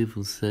the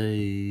people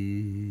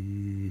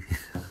say.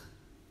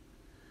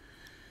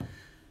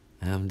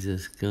 I'm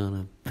just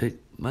gonna pick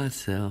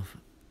myself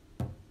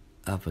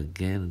up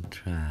again and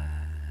try.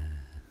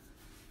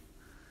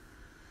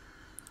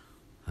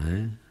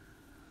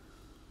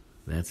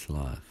 That's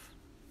life.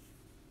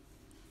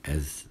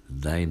 As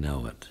they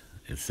know it.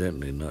 It's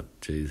certainly not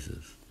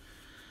Jesus.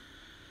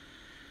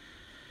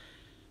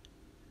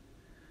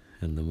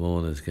 And the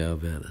mourners go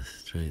about the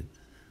streets.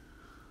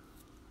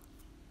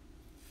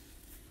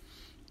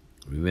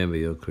 Remember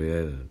your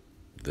Creator,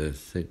 verse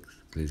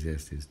 6,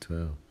 Ecclesiastes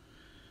 12.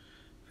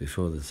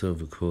 Before the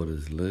silver cord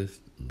is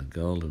loosed and the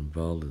golden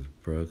bowl is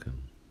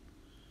broken,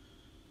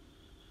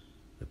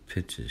 the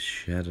pitch is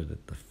shattered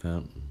at the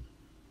fountain,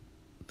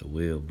 the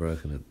wheel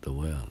broken at the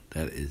well.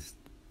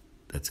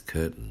 That's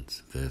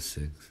curtains, verse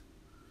 6.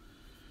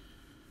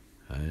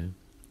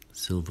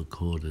 Silver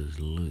cord is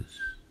loosed.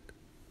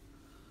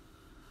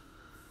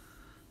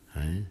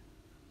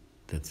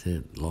 That's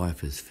it.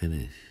 Life is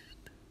finished.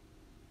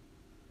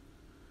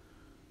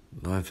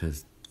 Life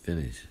has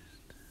finished.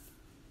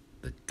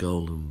 The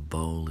golden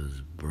bowl is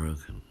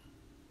broken.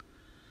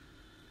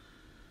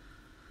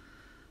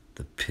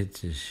 The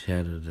pitch is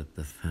shattered at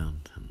the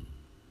fountain.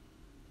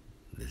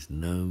 There's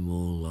no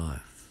more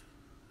life,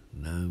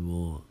 no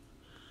more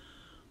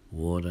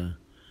water,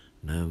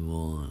 no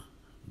more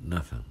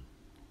nothing.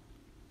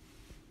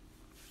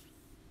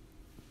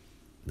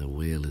 The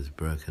wheel is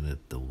broken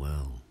at the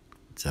well.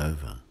 It's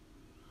over.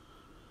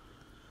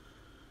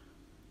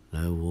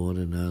 No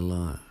water, no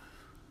life.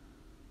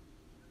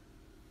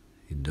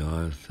 You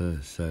die of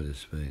thirst, so to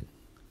speak.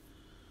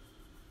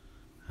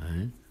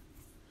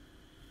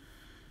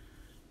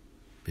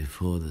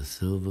 Before the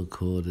silver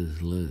cord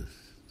is loosed.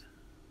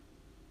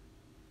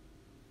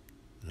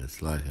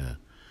 It's like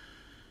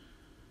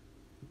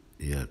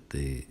you got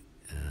the,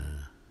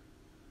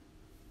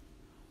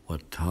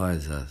 what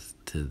ties us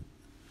to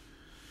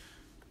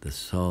the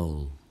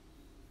soul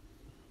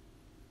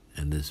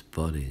and this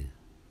body,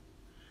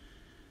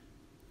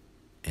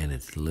 and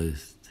it's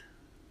loosed.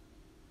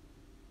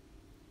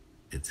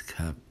 It's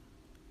cut,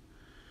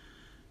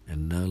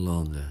 and no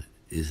longer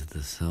is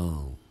the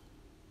soul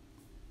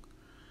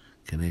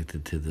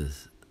connected to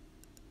this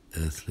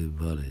earthly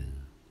body.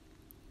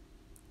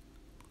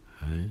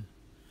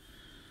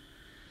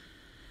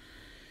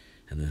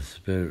 And the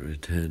spirit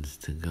returns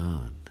to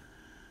God.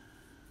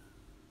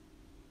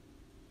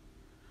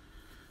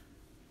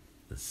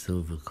 The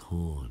silver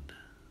cord,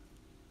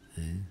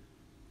 see?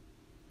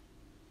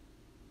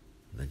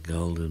 The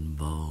golden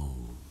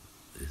bowl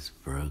is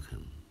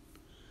broken.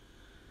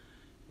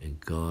 And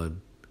God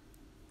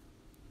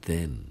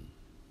then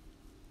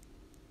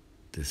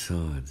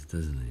decides,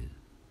 doesn't he,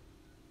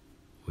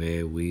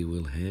 where we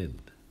will head.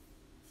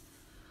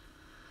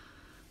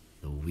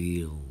 The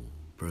wheel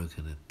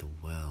broken at the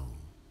well.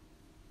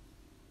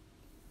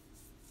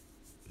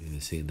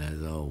 You've seen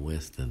those old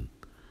Western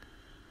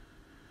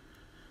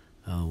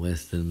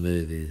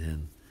movies,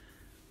 and,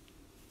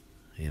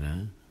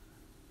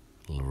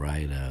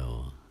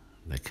 Laredo,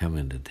 they come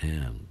into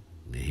town,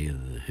 you hear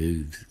the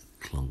hooves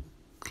clunk,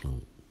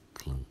 clunk,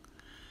 clunk.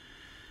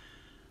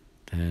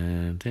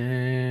 Dun,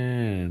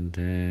 dun,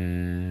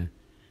 dun.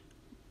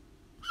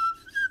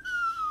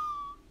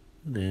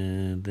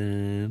 Dun,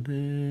 dun,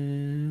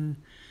 dun.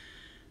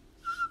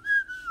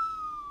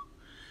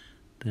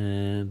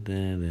 Dun,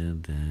 dun,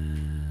 dun,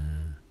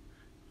 dun.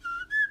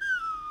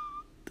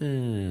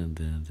 Dun,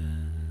 dun,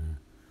 dun.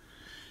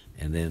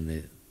 And then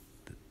the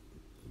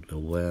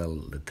well,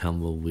 the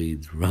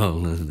tumbleweeds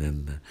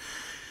rolling,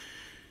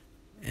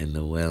 and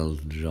the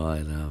well's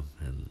dried up,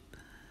 and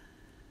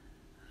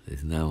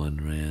there's no one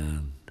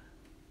around.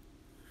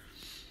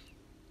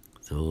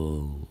 It's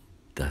all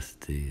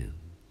dusty, and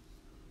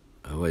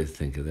I always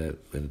think of that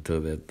when I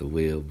talk about the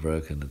wheel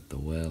broken at the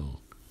well,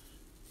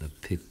 the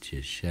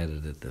pitcher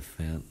shattered at the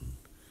fountain.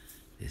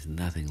 There's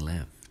nothing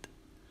left,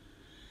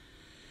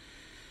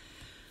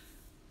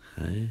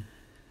 hey?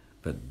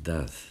 But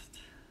dust.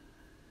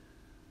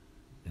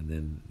 And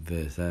then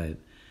verse 8,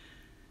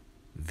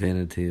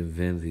 vanity of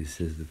vanity,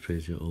 says the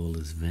preacher, all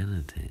is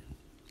vanity.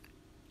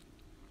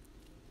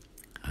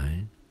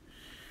 Hey?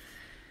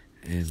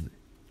 And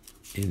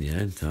in your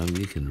own time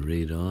you can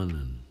read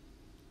on,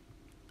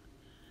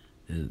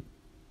 and it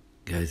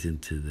goes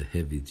into the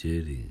heavy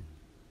duty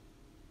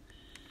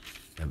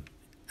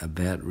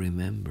about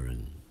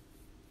remembering,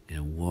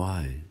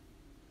 why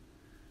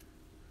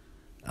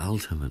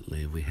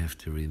ultimately we have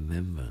to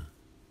remember,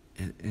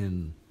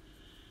 and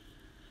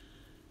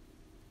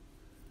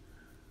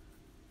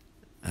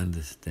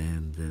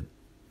understand that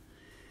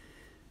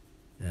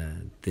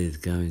there's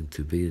going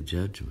to be a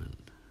judgment.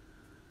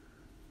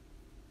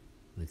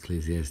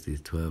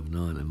 Ecclesiastes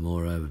 12:9, and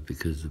moreover,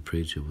 because the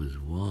preacher was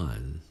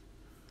wise,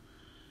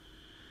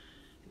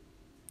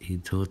 he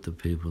taught the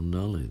people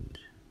knowledge,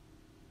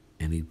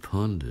 and he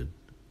pondered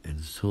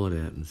and sought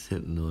out and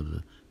set in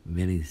order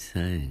many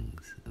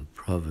sayings and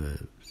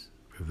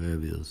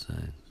proverbial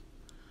sayings.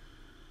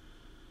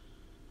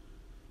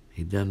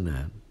 He done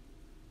that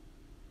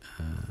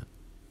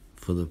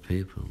for the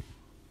people,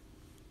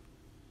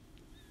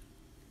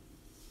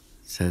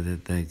 so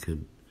that they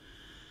could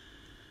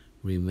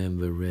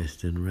remember,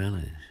 rest and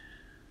relish,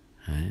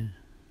 eh?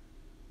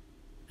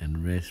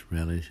 And rest,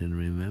 relish and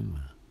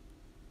remember.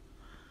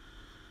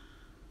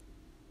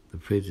 The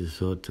preacher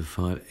sought to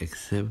find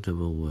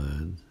acceptable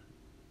words,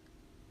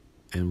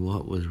 and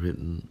what was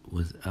written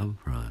was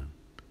upright.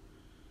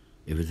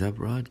 If it's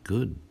upright,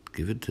 good,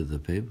 give it to the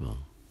people.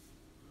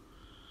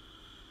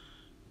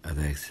 Are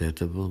they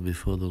acceptable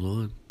before the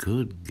Lord?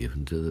 Good, give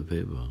them to the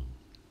people.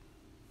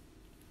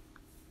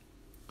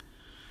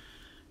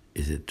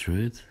 Is it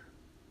truth?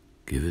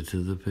 Give it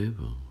to the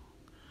people.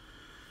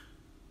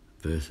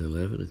 Verse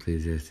 11,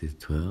 Ecclesiastes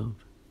 12,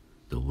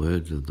 the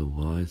words of the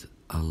wise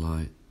are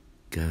like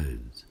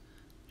goads,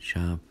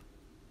 sharp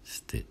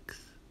sticks.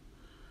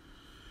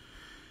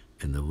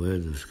 And the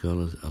words of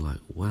scholars are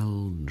like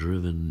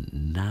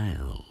well-driven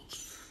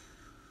nails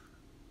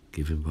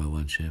given by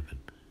one shepherd.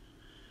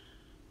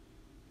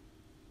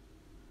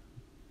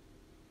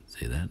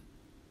 See that?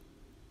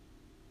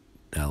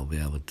 They'll be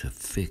able to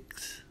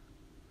fix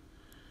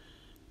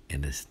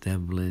and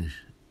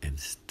establish and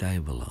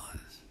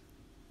stabilize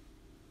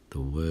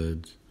the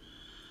words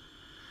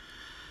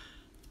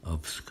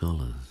of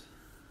scholars,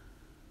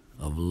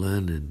 of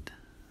learned,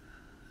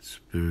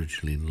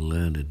 spiritually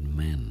learned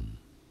men.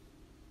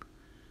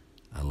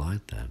 I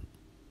like that.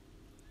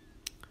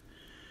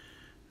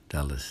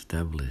 They'll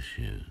establish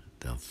you,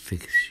 they'll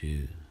fix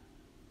you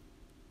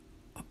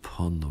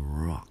upon the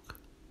rock.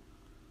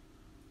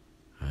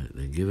 Right?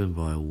 They're given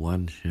by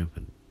one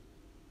shepherd.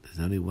 There's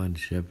only one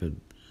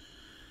shepherd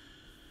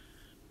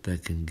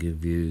that can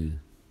give you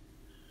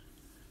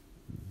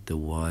the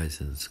wise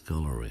and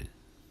scholarly.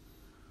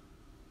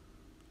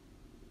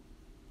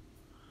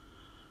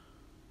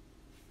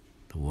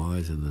 The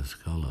wise and the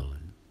scholarly.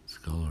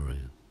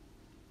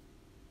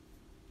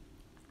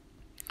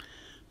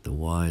 The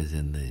wise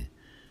and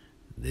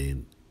the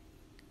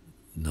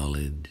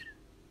knowledge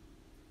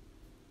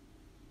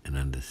and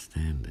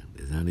understanding.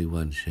 There's only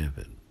one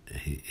shepherd.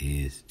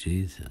 He is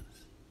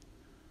Jesus.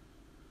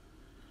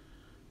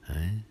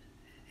 Hey?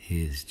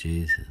 He is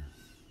Jesus.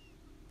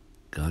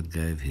 God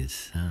gave his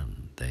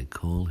son. They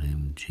call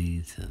him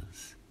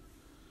Jesus.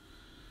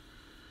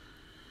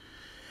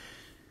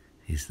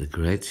 He's the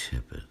great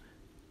shepherd.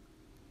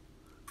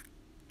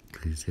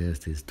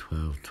 Ecclesiastes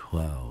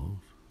 12:12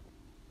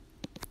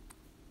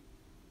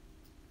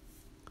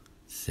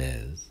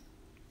 says,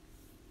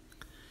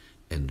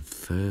 and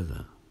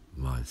further,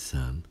 my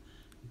son,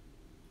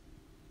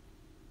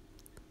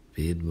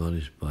 be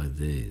admonished by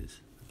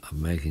these.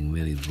 I'm making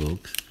many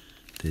books.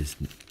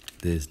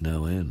 There's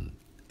no end.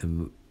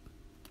 And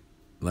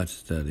much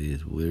study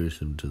is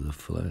wearisome to the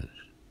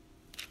flesh.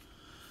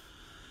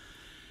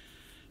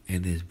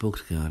 And there's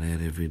books going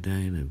out every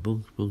day, and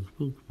books.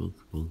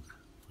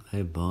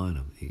 They're buying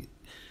them.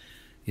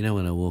 You know,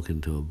 when I walk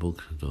into a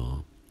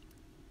bookstore,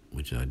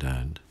 which I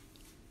don't,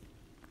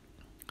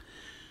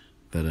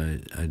 but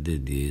I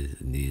did years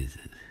and years,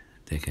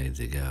 decades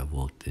ago, I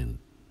walked in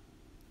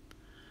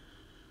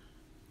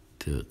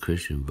to a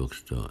Christian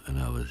bookstore, and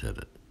I was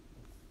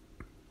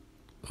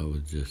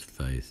just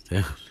phased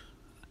out.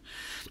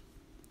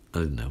 I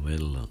didn't know where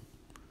to look.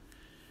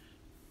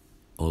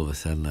 All of a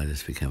sudden I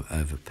just became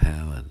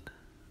overpowered.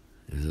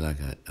 It was like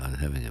I was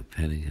having a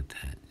panic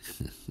attack.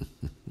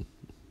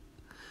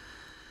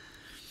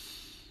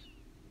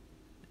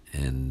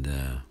 And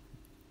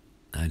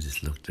I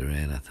just looked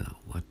around. I thought,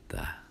 what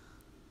the?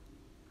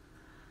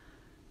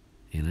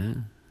 You know,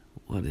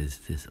 what is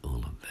this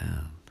all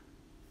about?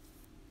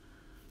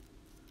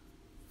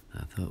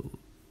 I thought,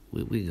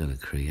 we got a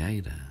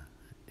creator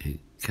who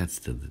cuts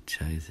to the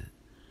chase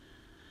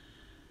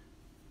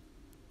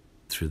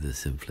through the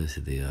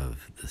simplicity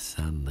of the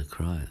Son, the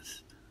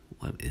Christ.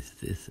 What is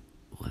this?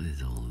 What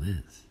is all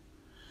this?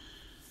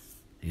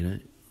 You know,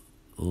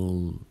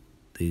 all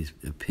these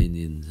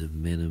opinions of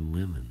men and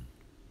women.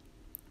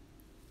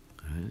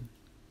 Right?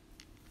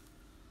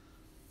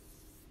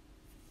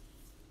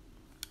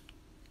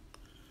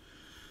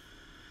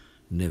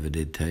 Never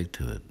did take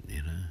to it,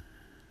 you know.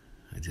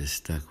 I just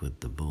stuck with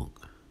the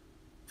book.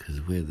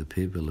 Because we're the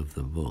people of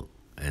the book,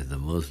 as the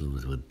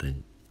Muslims would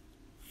think.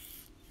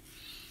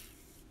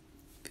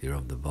 If you're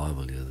of the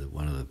Bible, you're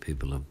one of the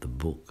people of the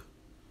book.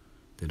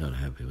 They're not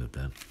happy with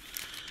that,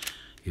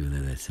 even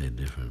though they say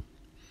different.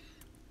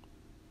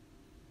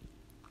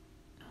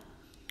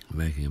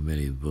 Making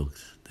many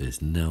books,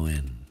 there's no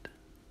end.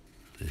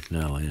 There's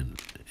no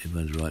end.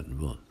 Everyone's writing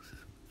books.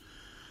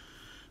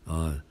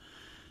 Oh,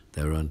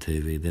 they were on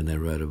TV, then they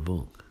wrote a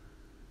book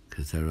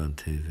because they were on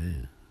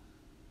TV.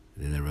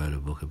 Then they wrote a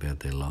book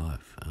about their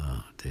life.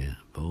 Oh dear,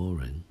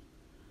 boring.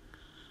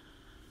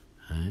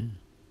 Hey?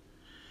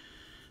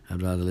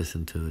 I'd rather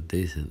listen to a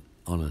decent,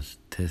 honest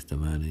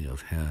testimony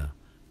of how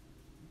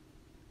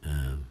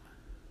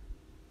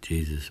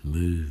Jesus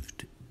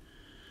moved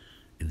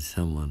in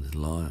someone's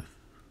life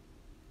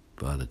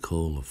by the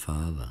call of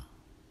Father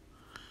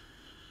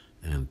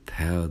and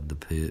empowered the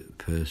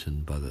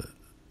person by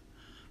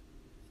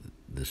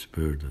the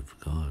Spirit of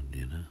God,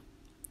 you know,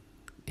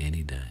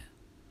 any day.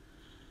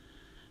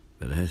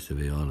 But it has to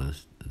be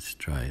honest and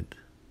straight,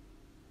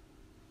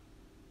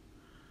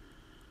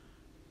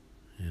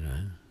 you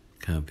know,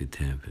 can't be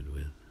tampered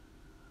with.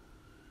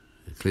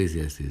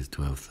 Ecclesiastes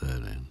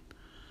 12:13.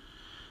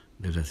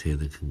 Let us hear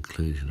the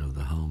conclusion of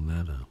the whole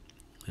matter.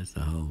 That's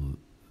the whole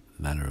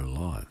matter of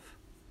life.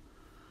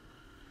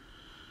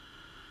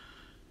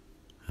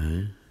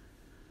 Eh?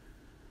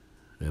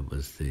 That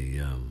was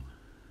the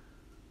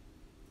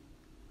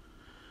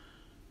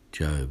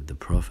Job, the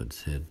prophet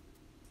said.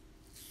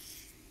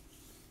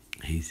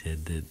 He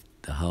said that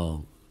the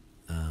whole,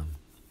 the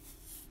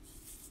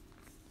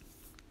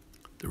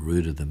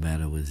root of the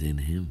matter was in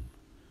him.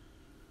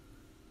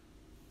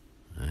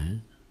 Eh?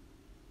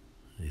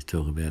 He's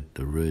talking about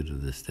the root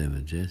of the stem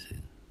of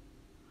Jesse.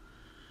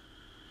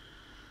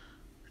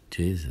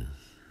 Jesus.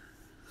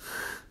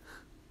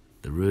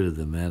 The root of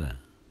the matter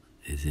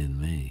is in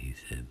me, he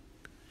said.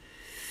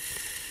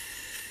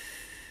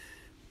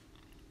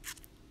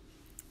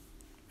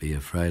 Be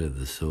afraid of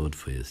the sword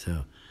for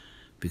yourself.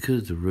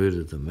 Because the root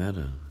of the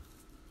matter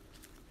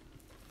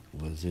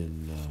was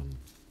in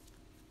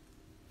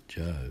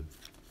Job,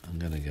 I'm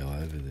going to go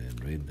over there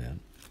and read that.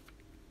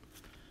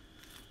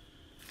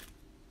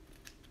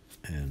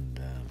 And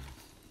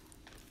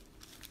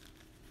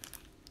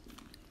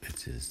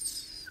let's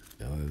just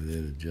go over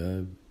there to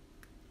Job.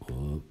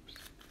 Whoops.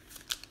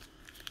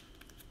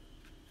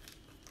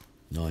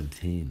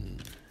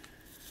 19.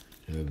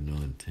 Job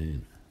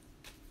 19.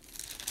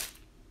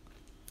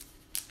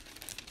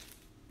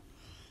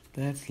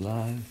 That's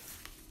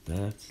life.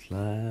 That's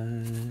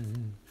life.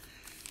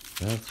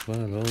 That's what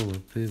all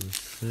the people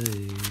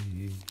say.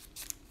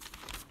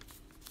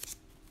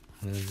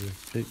 I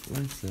just pick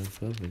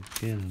myself up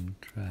again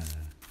and try.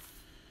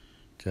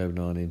 Job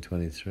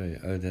 19:23.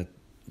 Oh, that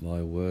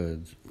my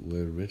words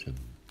were written.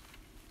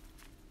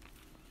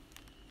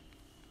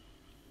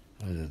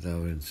 Oh, that they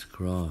were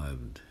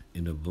inscribed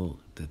in a book,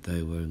 that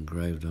they were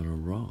engraved on a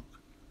rock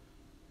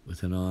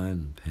with an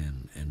iron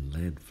pen and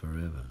lead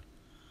forever.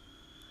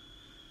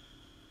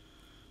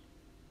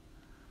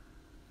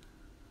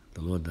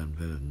 The Lord done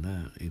better than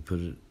that. He put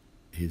it,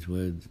 his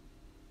words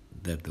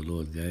that the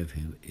Lord gave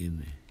him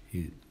in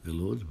the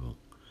Lord's book.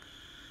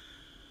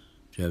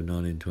 Job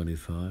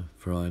 19:25.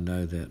 For I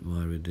know that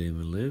my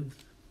Redeemer lives,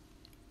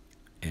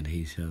 and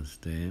he shall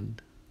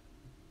stand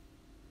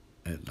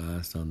at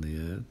last on the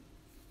earth.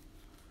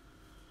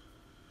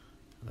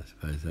 I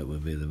suppose that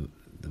would be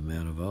the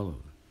Mount of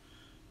Olives.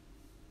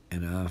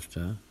 And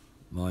after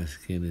my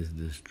skin is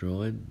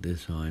destroyed,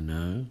 this I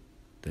know,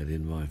 that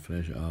in my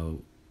flesh I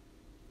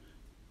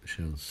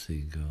shall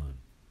see God,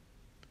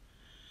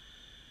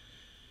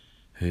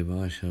 whom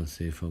I shall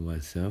see for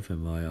myself,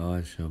 and my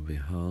eyes shall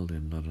behold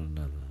and not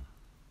another.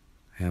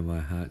 How my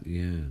heart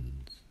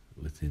yearns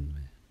within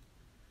me.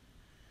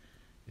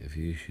 If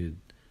you should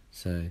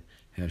say,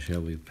 how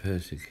shall we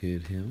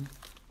persecute him?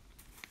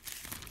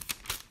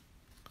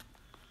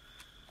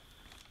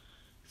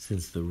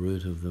 Since the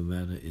root of the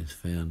matter is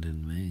found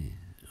in me.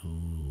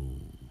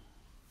 Oh,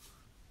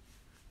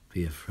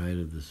 be afraid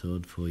of the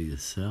sword for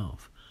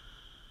yourself.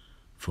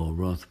 For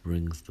wrath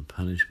brings the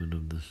punishment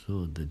of the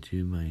sword, that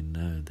you may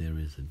know there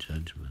is a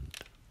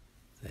judgment.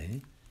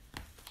 See?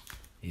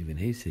 Even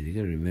he said, you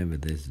got to remember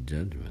there's a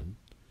judgment.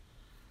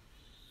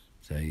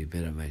 So you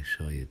better make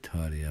sure you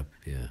tidy up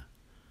your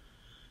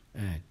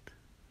act.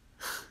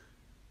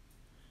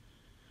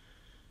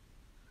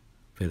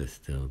 A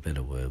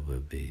better word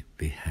would be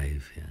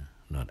behaviour,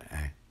 not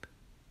act.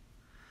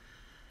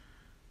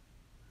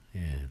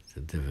 Yeah, it's a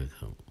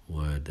difficult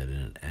word, that in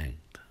an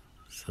act.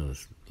 So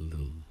it's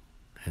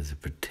has a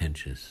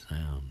pretentious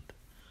sound.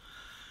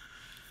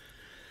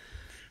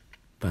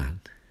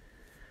 But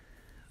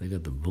they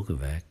got the Book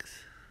of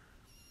Acts.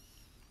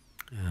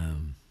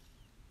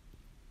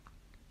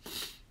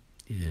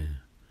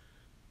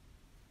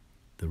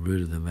 The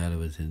root of the matter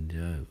was in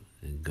Job,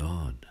 in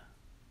God.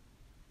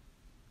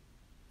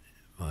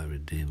 My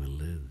Redeemer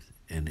lives.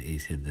 And he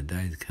said the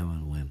day's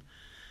coming when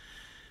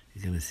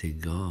you're going to see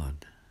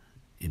God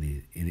in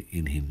his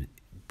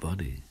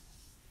body.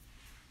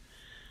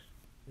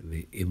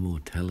 The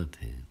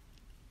immortality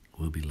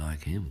will be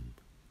like him.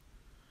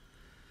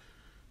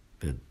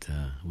 But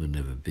we'll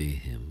never be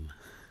him,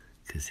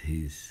 because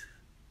he's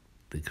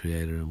the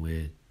creator and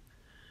we're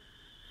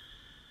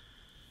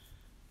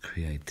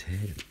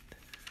created.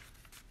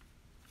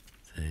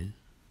 See?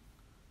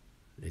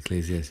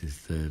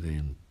 Ecclesiastes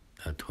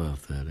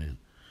 12:13.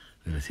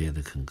 Let us hear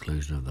the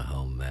conclusion of the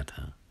whole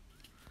matter.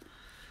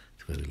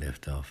 It's where we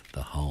left off.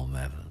 The whole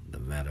matter. The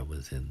matter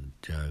was in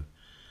Job.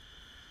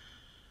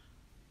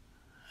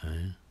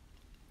 Hey?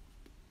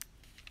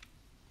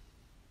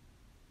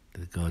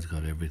 That God's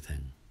got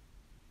everything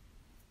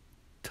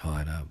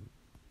tied up.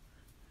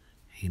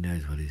 He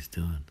knows what he's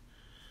doing.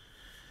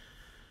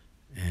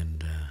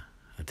 And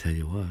I tell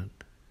you what,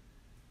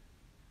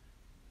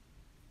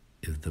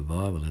 if the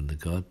Bible and the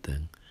God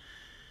thing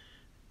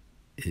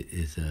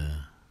is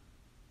a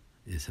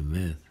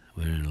myth,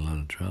 we're in a lot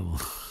of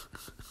trouble.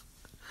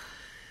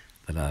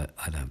 But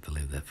I don't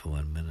believe that for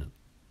 1 minute.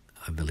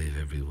 I believe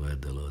every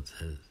word the Lord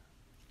says.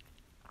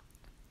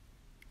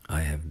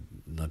 I have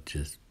not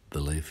just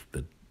belief,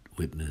 but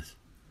witness.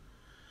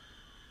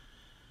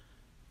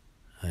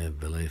 I have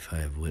belief, I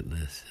have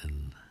witness,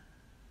 and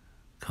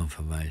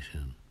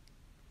confirmation,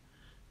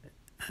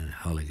 and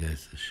Holy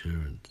Ghost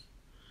assurance.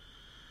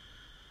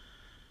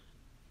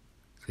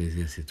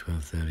 Ecclesiastes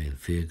 12:30, and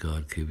fear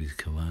God, keep his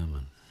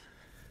commandments.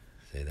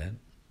 See that?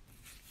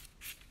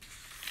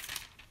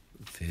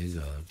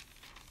 Fear God,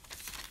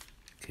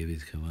 keep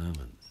his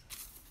commandments.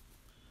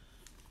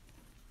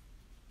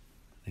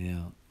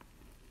 Now,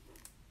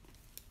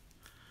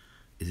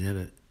 is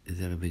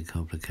that a big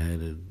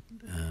complicated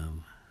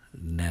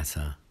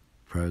NASA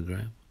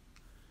program?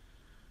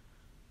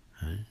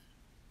 Hey?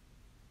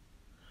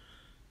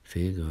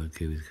 Fear God,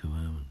 keep his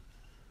commandments.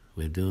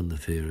 We're doing the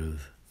fear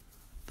of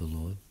the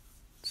Lord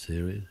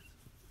series.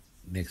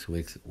 Next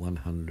week's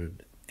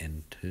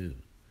 102.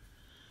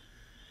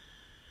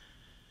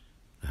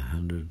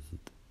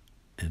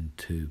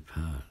 102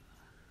 part.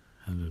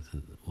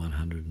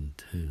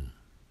 102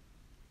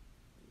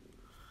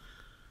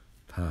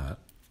 part.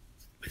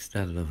 We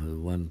started off with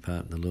one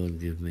part and the Lord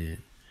gave me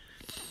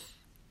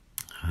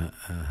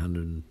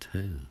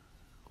 102.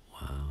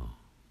 Wow.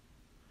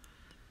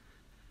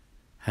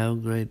 How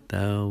great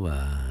thou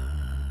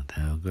art,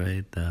 how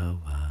great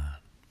thou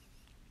art.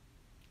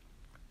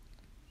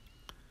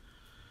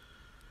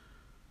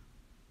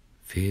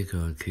 Fear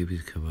God, keep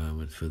his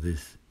commandments, for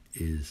this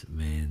is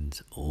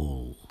man's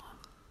all.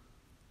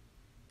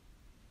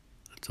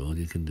 That's all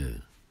you can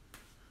do.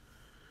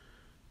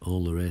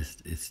 All the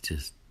rest, it's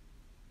just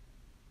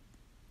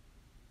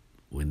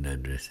window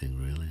dressing,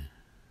 really.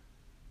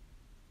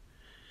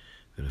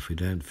 But if we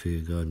don't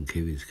fear God and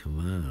keep his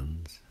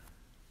commands,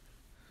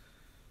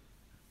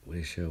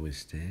 where shall we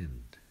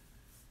stand?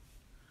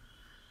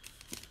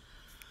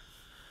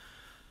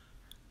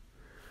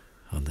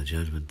 On the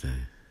judgment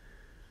day,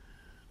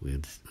 we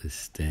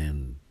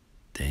stand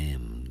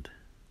damned.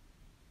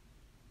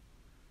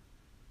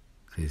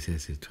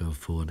 Ecclesiastes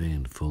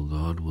 12:14, for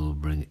God will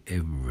bring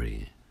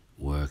every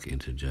work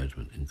into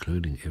judgment,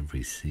 including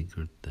every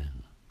secret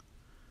thing,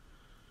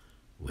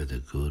 whether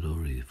good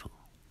or evil.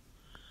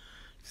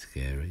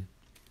 Scary?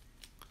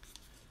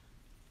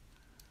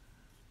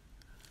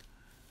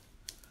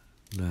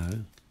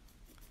 No.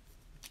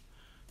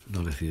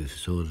 Not if you've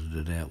sorted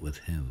it out with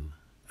him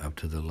up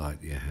to the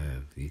light you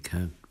have. You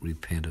can't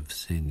repent of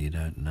sin you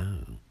don't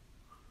know.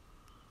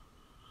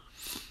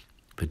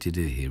 But you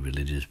do hear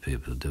religious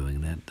people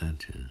doing that,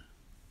 don't you?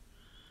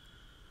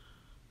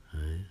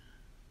 Hey?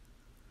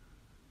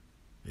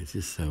 It's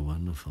just so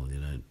wonderful,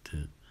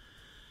 to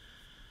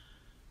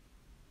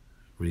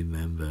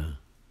remember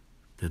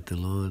that the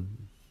Lord,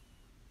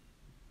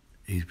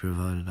 he's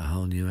provided a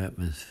whole new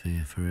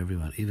atmosphere for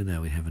everyone, even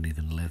though we haven't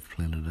even left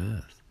planet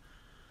Earth.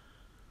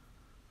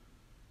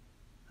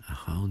 A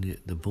whole new,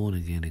 the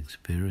born-again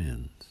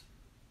experience,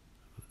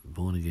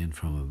 born again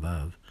from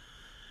above,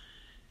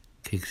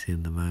 kicks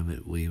in the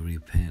moment we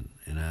repent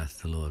and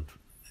ask the Lord,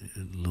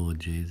 Lord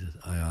Jesus,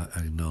 I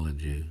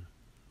acknowledge you,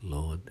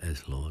 Lord,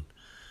 as Lord.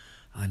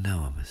 I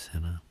know I'm a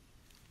sinner.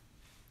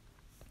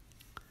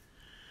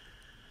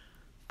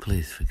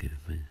 Please forgive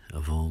me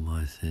of all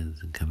my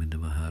sins and come into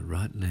my heart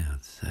right now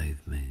and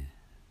save me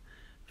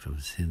from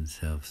sin,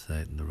 self,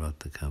 Satan, the wrath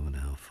to come, and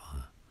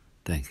hellfire.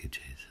 Thank you,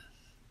 Jesus.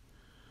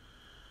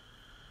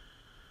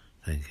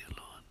 Thank you,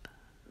 Lord,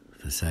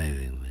 for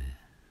saving me.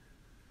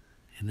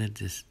 And that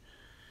just,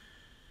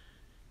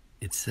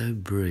 it's so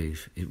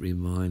brief, it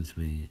reminds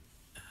me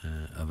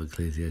of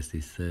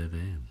Ecclesiastes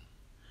 13.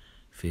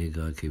 Fear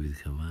God, keep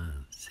his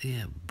commands. See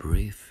how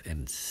brief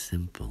and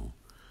simple.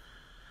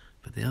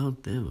 But the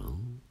old devil,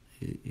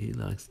 he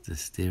likes to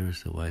steer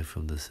us away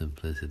from the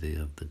simplicity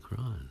of the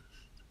Christ.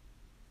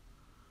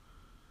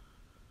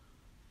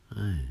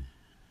 Hey,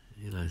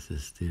 he likes to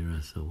steer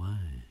us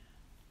away.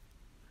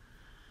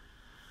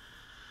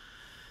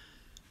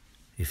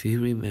 If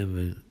you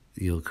remember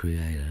your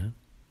Creator,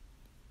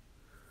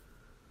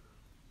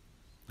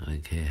 I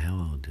don't care how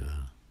old you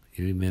are,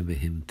 you remember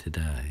him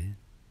today,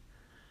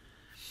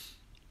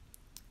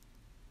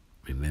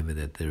 remember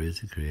that there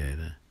is a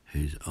Creator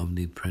who's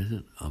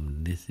omnipresent,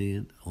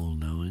 omniscient,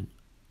 all-knowing,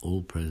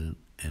 all-present,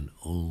 and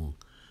all-powerful,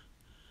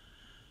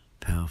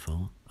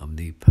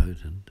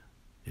 omnipotent.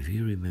 If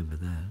you remember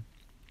that,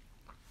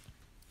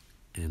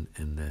 and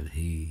that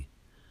he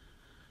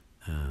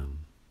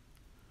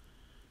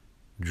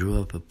drew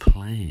up a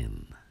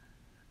plan,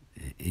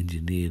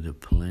 engineered a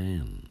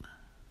plan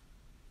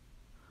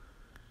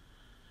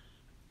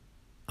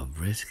of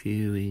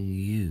rescuing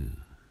you.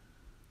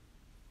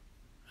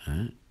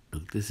 Huh?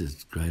 Look, this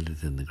is greater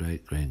than the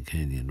Great Grand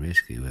Canyon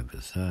Rescue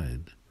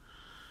episode.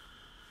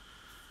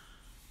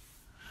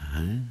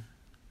 Huh?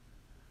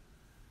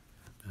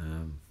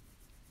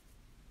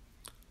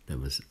 That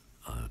was,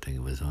 I think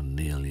it was on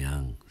Neil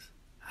Young's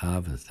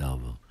Harvest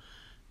album,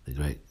 the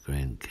Great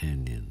Grand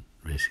Canyon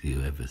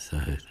Rescue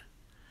episode.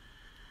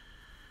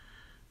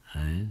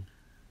 Hey?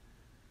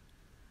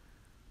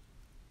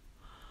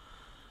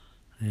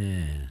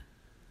 Yeah.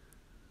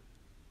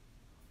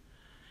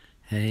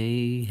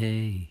 Hey,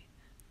 hey,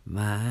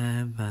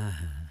 my.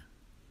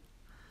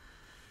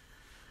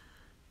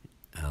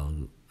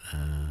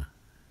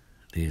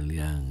 Neil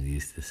Young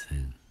used to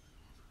sing.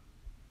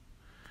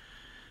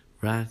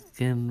 Rock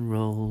and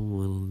roll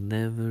will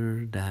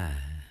never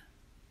die.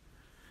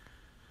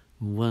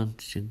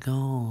 Once you're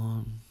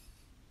gone,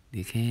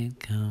 you can't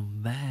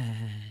come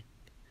back.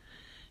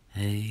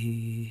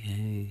 Hey,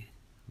 hey,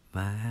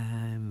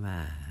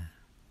 my.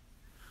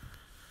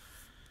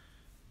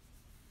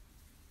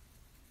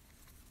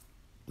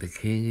 The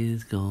king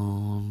is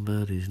gone,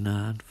 but he's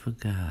not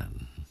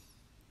forgotten.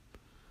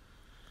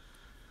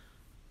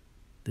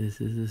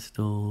 This is the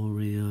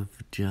story of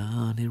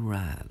Johnny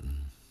Rotten.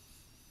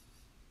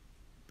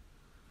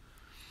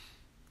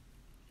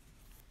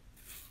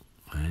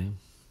 Right?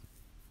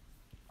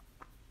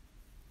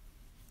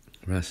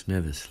 Rust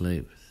Never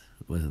Sleeps.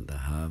 It wasn't the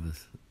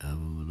Harvest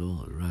album at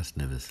all. Rust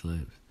Never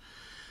Sleeps.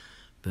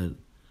 But,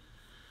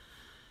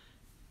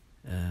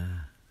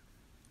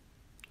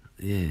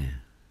 yeah,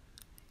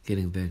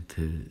 getting back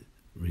to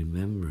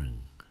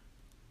remembering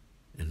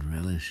and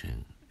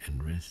relishing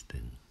and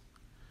resting.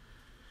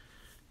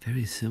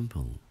 Very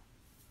simple,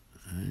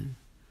 right?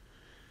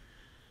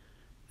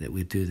 That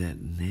we do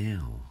that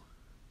now.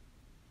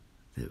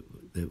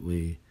 That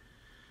we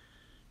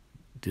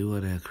do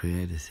what our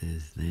Creator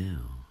says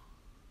now.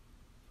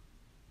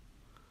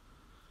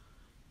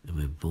 And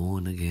we're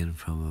born again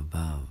from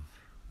above.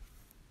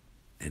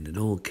 And it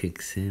all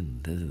kicks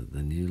in, doesn't it?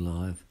 The new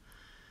life,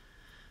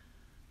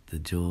 the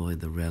joy,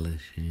 the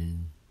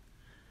relishing.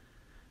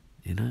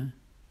 You know?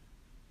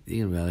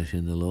 You can relish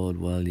in the Lord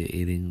while you're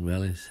eating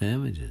relish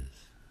sandwiches,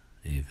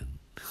 even.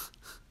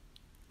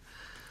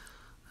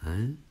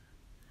 Right?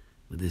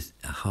 With this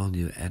a whole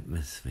new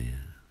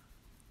atmosphere.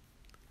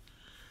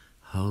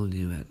 Whole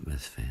new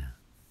atmosphere.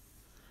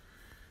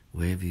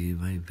 Wherever you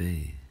may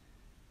be,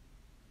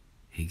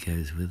 he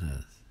goes with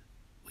us.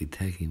 We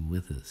take him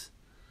with us,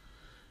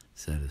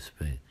 so to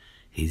speak.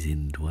 He's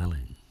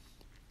indwelling.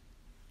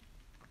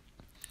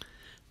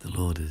 The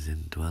Lord is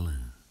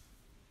indwelling.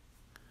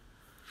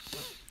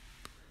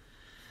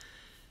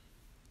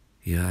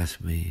 You ask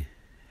me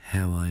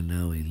how I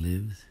know he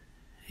lives.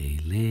 He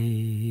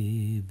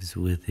lives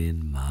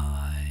within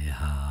my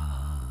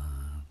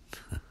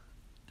heart.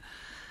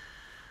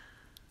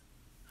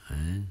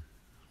 Right?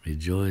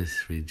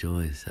 Rejoice,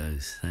 rejoice, O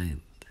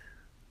saint.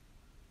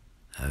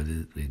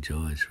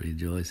 Rejoice,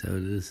 rejoice, O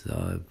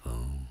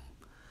disciple.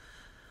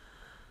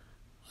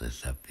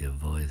 Lift up your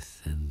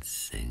voice and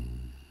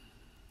sing.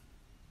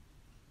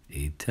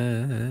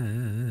 Eternal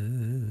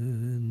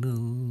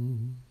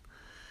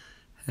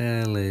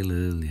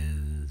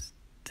hallelujahs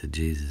to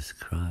Jesus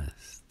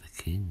Christ, the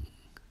King.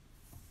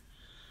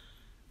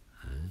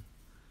 Right?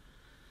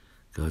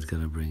 God's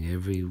going to bring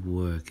every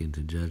work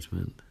into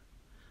judgment,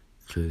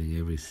 including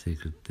every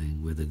secret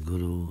thing, whether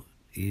good or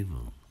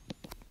evil.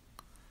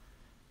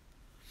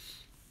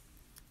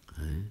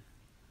 Right?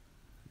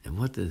 And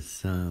what does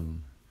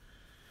Psalm,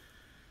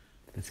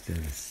 let's go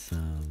to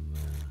Psalm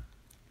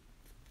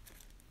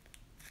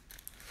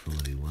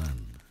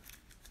 41.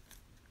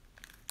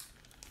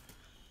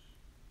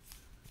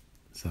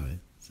 Sorry,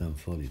 Psalm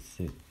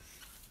 46.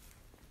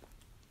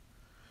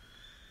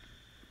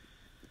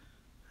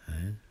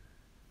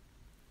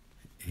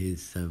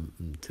 Here's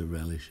something to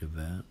relish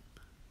about.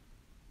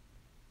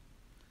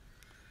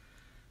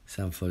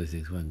 Psalm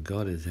 46:1.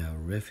 God is our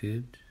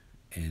refuge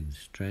and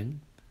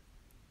strength,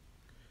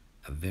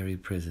 a very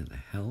present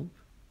help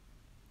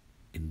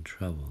in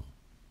trouble.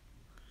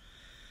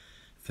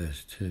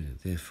 Verse 2.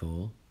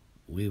 Therefore,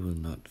 we will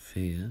not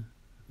fear,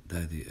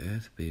 though the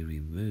earth be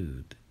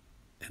removed,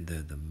 and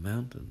though the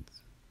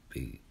mountains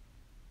be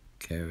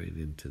carried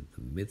into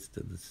the midst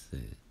of the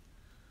sea.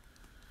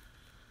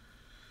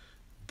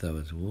 Though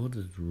its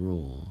waters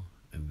roar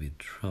and be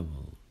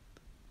troubled,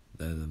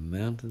 though the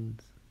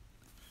mountains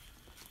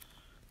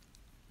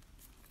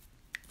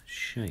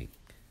shake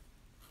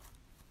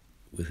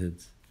with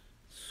its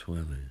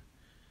swelling.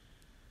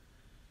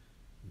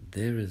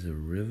 There is a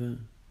river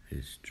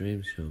whose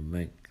streams shall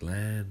make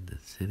glad the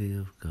city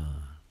of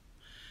God.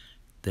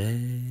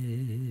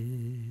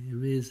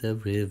 There is a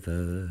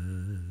river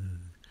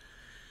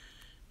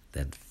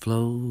that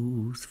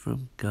flows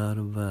from God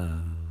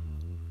above.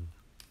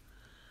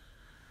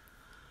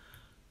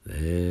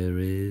 There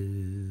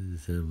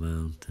is a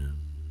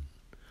mountain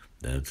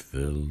that's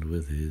filled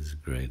with His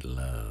great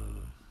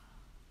love.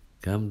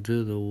 Come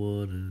to the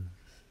waters,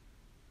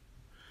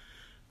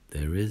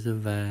 there is a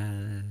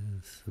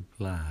vast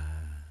supply.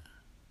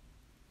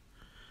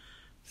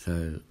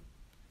 So,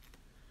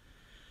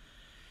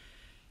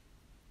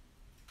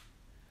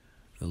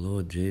 the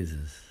Lord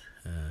Jesus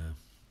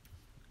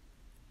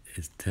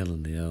is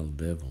telling the old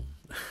devil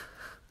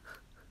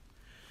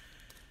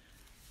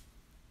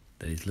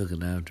that He's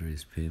looking after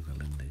His people,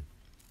 isn't He?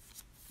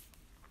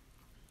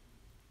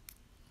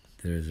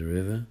 There is a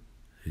river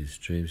whose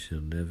streams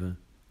shall never,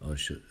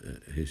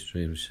 whose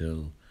streams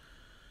shall,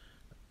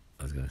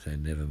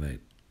 never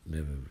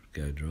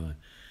go dry.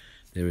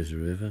 There is a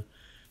river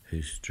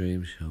whose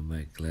streams shall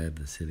make glad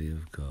the city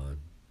of God,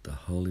 the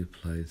holy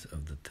place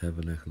of the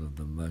tabernacle of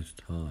the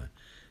Most High.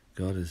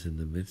 God is in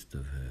the midst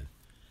of her.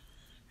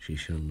 She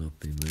shall not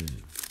be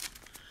moved.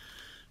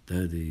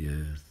 Though the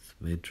earth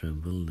may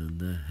tremble and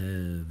the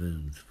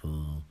heavens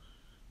fall,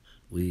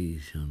 we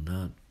shall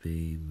not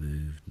be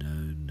moved.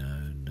 No,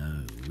 no,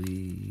 no.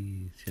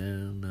 We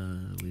shall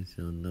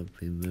not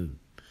be moved.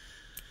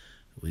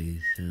 We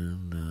shall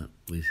not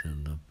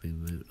be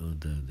moved.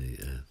 Although the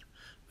earth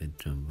may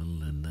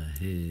tremble and the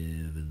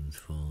heavens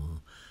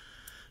fall,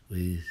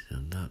 we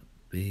shall not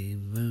be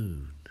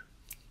moved.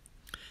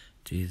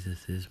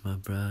 Jesus is my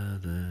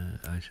brother,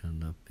 I shall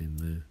not be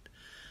moved.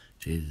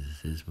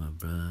 Jesus is my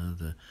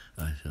brother,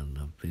 I shall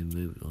not be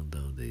moved.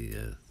 Although the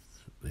earth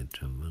may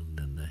tremble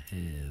and the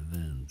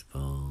heavens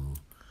fall,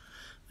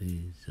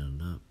 we shall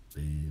not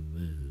be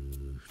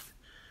moved.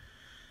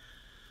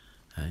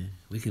 Hey,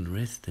 we can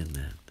rest in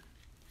that.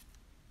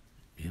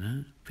 You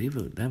know,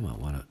 people,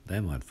 they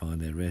might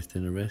find their rest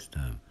in a rest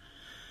home,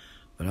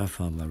 but I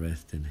find my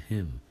rest in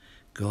Him.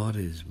 God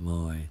is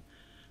my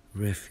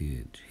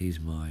refuge. He's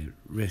my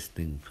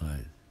resting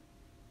place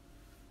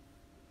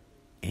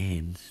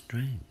and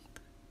strength.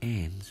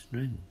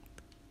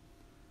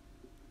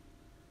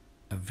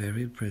 A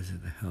very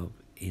present help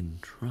in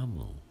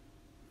trouble.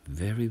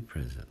 Very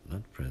present,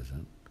 not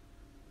present.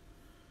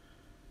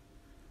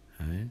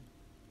 Hey?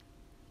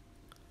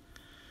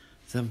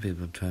 Some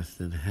people trust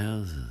in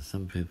houses,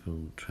 some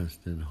people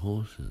trust in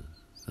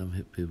horses, some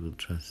people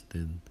trust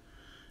in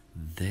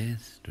their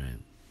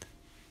strength.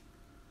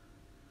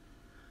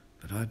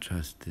 But I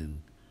trust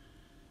in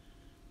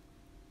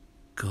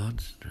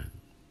God's strength.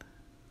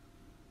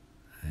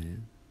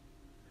 Hey?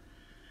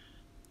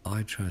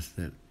 I trust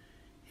that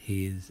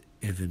He is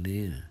ever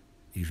near,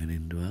 even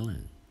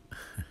indwelling.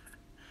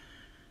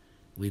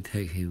 We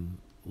take Him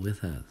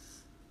with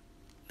us,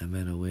 no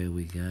matter where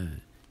we go.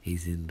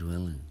 He's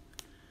indwelling.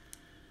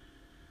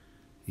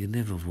 You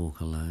never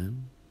walk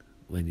alone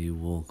when you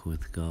walk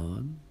with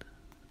God.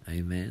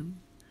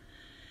 Amen?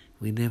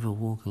 We never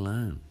walk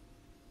alone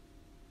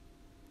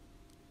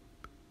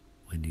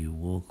when you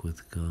walk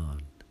with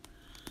God.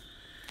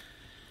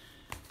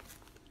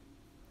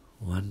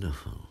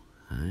 Wonderful,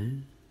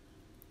 eh?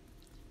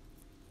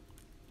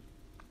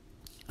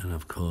 And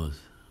of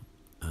course,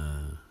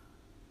 our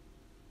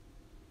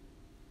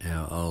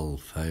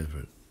old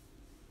favourite,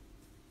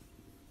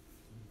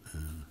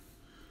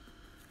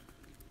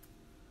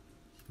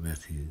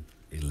 Matthew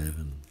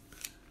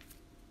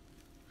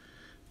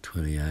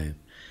 11:28,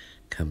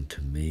 come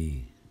to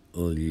me,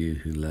 all you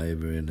who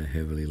labour and are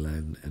heavily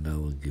laden, and I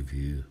will give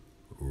you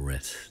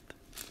rest.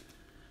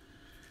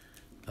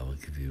 I will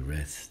give you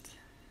rest.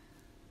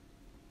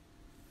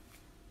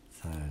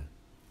 So,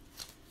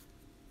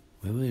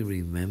 when we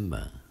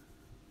remember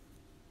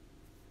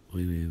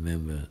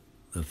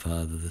the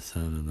Father, the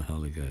Son, and the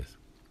Holy Ghost.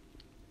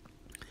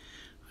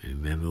 We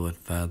remember what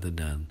Father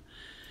done.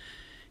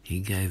 He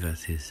gave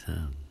us His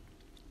Son.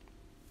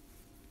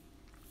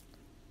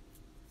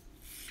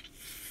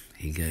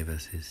 He gave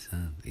us His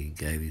Son. He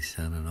gave His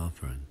Son an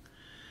offering.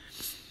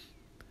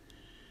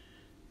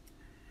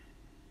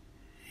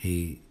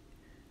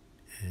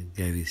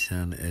 gave his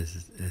son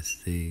as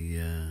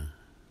the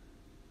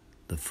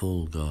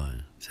fall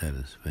guy, so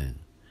to speak.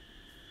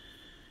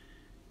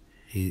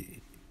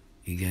 He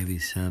gave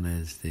his son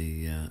as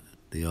the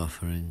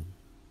offering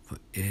for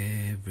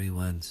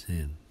everyone's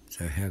sin.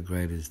 So how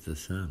great is the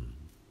Son?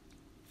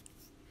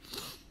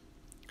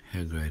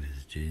 How great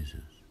is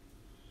Jesus?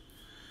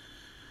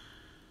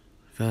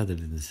 Father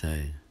didn't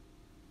say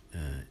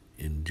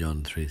in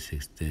John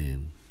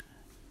 3:16,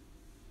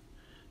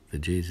 for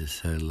Jesus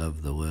so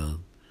loved the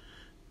world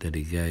that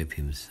he gave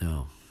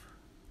himself.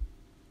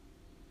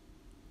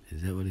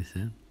 Is that what he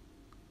said?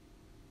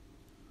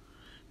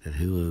 That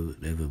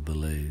whoever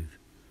believe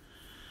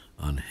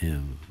on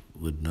him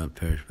would not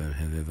perish but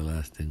have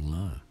everlasting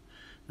life.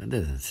 It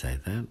doesn't say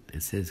that.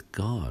 It says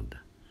God.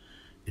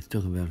 It's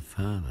talking about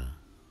Father.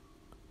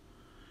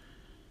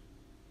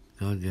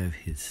 God gave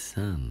his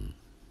Son.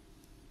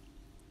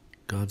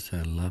 God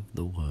so loved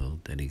the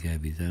world that he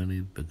gave his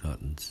only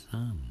begotten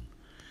Son.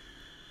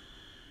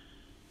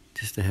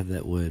 Just to have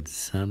that word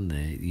Son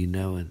there, you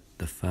know what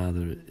the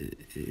Father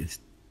is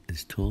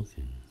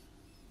talking.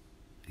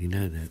 You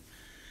know that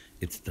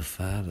it's the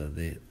Father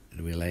they're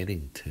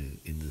relating to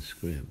in the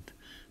script,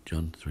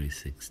 John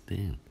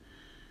 3:16.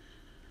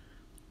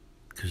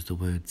 Because the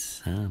word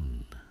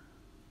Son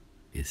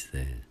is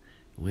there.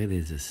 Where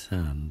there's a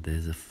Son,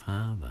 there's a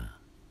Father.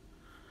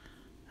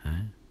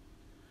 Huh?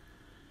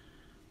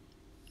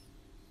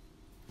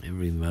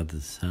 Every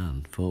mother's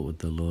son fought with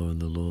the law,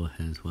 and the law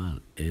has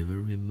won.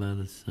 Every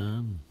mother's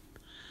son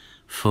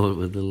fought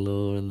with the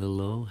law, and the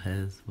law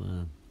has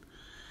won.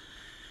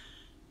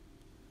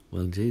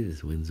 Well,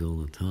 Jesus wins all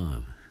the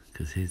time,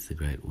 because he's the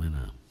great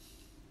winner.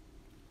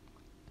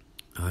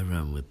 I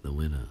run with the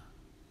winner.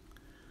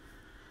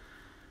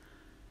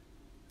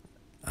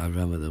 I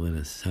run with the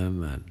winner so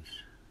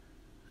much,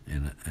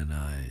 and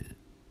I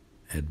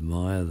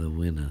admire the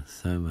winner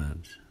so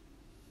much.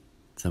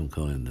 Some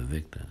call him the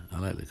victor. I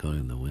like to call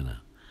him the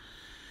winner.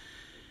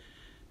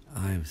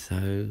 I am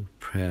so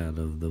proud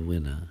of the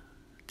winner,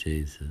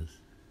 Jesus,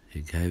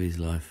 who gave his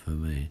life for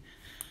me.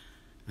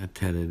 I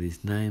tattooed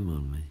his name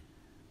on me,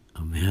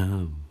 on my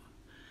arm.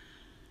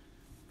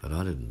 But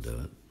I didn't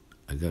do it.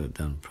 I got it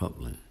done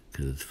properly,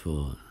 because it's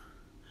for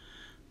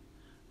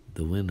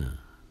the winner.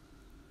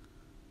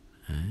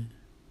 Eh?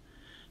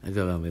 I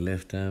got it on my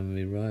left arm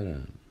and my right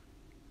arm.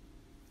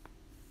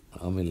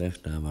 On my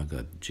left arm I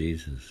got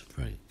Jesus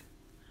freak.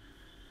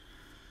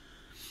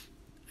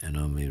 And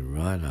on my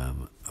right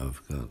arm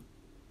I've got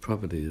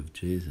property of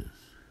Jesus.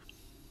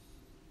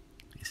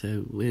 You say,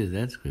 where's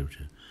that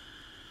scripture?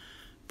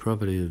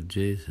 Property of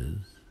Jesus,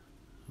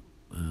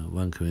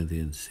 1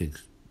 Corinthians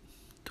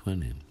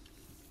 6:20.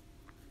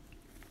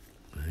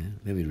 Right?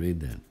 Let me read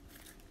that.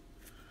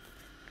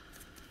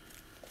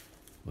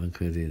 1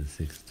 Corinthians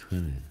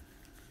 6:20.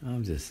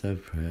 I'm just so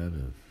proud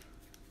of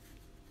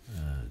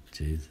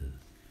Jesus.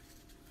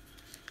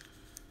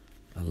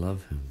 I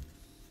love him.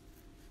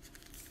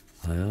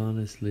 I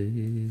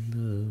honestly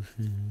love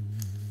him.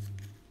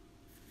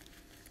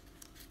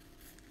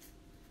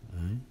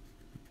 Right?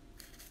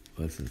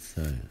 What's it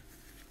say?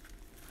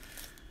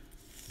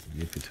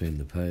 Get between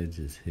the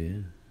pages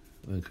here.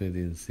 1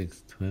 Corinthians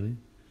 6:20.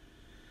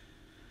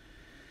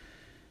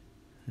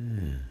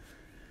 Yeah.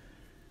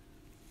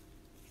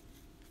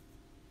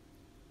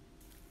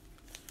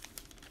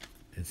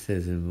 It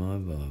says in my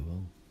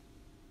Bible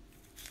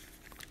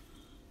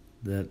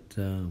that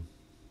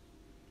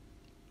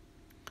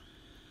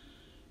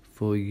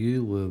for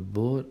you were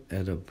bought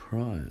at a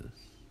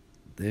price.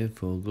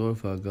 Therefore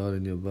glorify God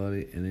in your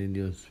body and in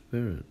your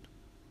spirit,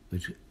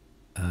 which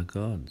are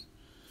God's.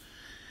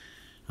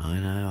 I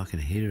know, I can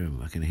hear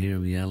him. I can hear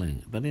him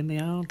yelling. But in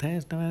the Old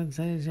Testament it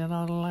says you're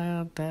not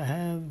allowed to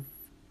have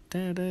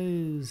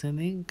tattoos and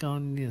ink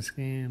on your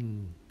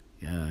skin.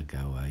 Yeah, go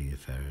away, you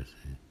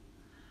Pharisee.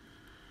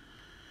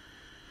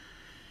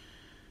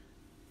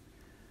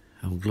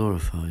 I'm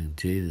glorifying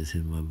Jesus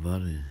in my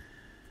body.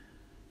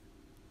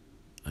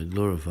 I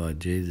glorified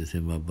Jesus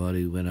in my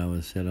body when I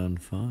was set on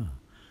fire.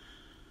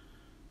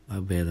 I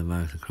bear the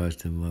marks of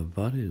Christ in my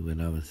body when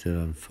I was set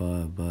on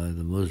fire by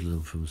the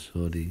Muslim from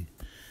Saudi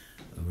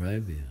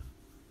Arabia.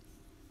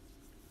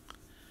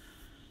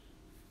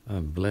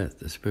 I'm blessed.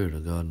 The Spirit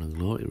of God and the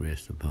glory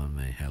rests upon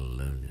me.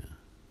 Hallelujah.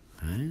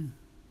 Hey?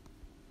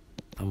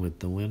 I'm with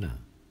the winner.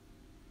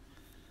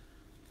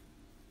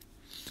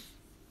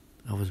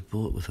 I was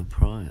bought with a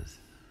price.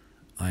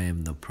 I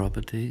am the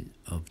property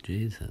of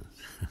Jesus.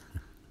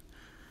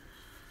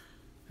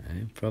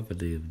 Hey?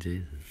 Property of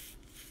Jesus.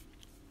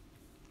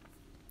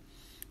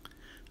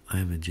 I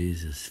am a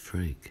Jesus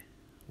freak.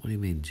 What do you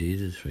mean,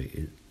 Jesus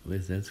freak?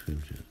 Where's that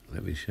scripture?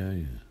 Let me show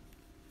you.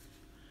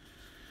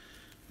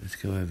 Let's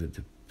go over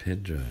to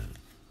Pedro.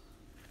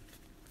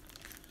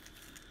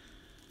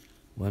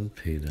 1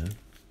 Peter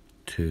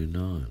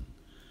 2:9.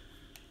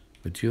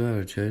 But you are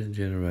a chosen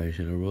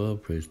generation, a royal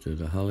priesthood,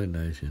 a holy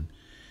nation,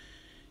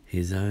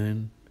 his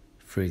own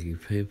freaky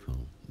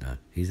people. No,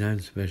 his own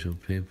special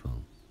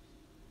people.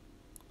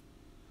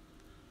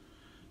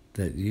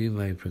 that you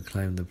may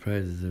proclaim the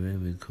praises of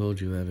him who called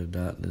you out of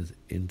darkness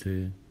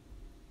into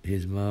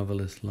his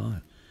marvellous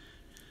light.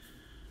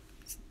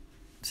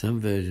 Some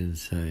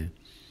versions say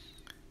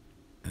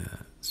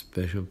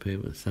special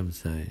people, some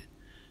say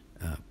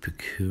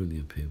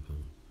peculiar people.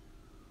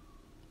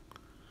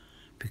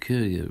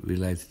 Peculiar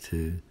relates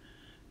to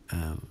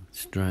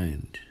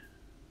strange,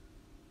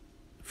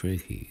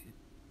 freaky,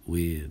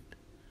 weird.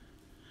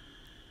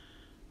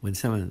 When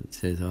someone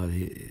says,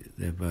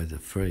 they're both a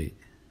freak,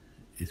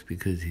 it's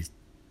because he's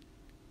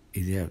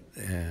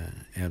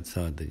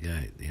outside the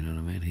gate, you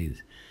know what I mean?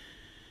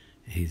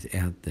 He's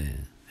out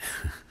there.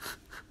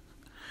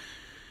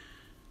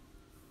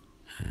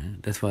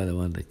 That's why they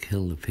wanted to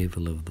kill the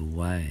people of the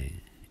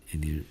way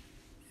in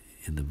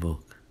the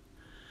book.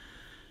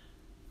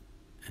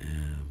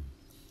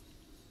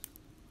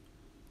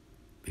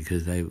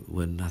 Because they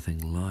were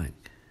nothing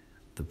like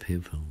the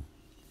people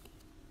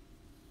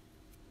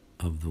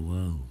of the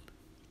world.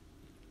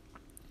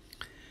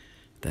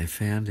 If they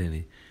found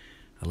any,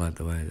 I like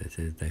the way that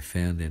says, if they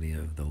found any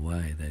of the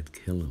way, they'd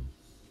kill them.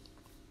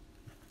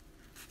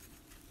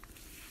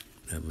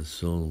 That was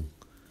Saul.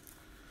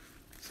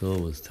 Saul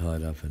was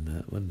tied up in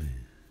that, wasn't he?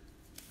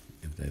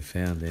 If they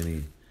found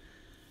any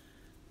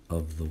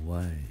of the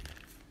way.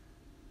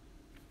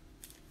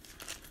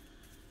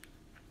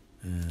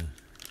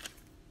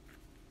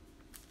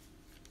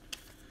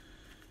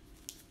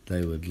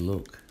 They would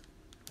look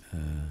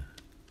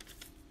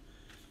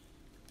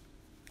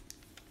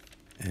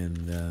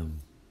and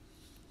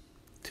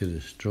to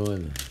destroy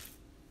them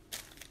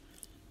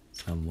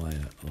some way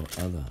or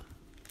other.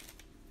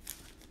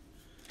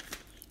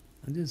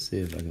 I'll just see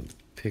if I can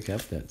pick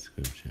up that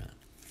scripture.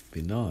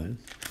 Be nice.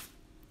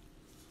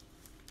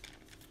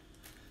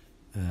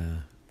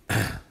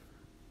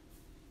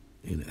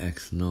 In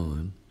Acts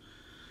 9,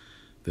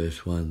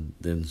 verse 1,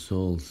 then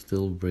Saul,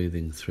 still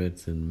breathing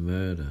threats and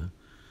murder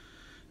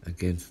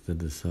against the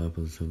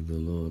disciples of the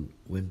Lord,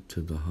 went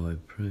to the high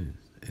priest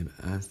and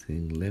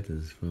asking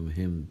letters from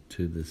him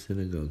to the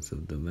synagogues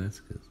of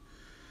Damascus,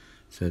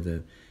 so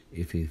that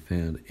if he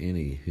found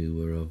any who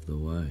were of the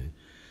way,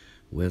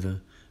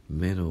 whether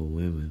men or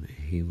women,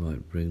 he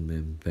might bring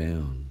them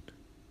bound,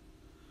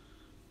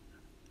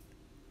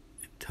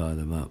 tie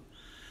them up,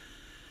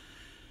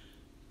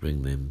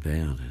 bring them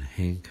bound and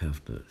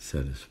handcuffed,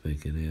 so to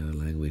speak, in our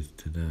language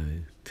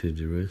today, to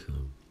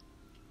Jerusalem.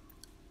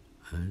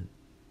 Right?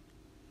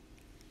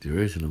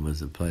 Jerusalem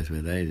was a place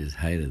where they just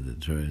hated the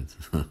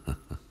truth.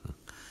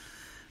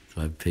 That's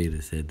why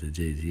Peter said to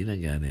Jesus, you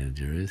don't go down to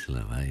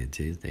Jerusalem, are you,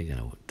 Jesus? They're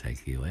going to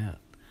take you out.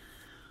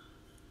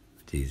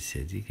 Jesus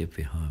said, you get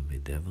behind me,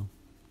 devil.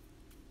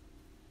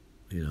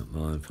 You're not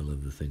mindful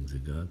of the things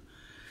of God.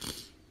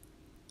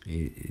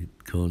 He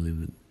called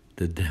him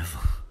the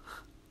devil.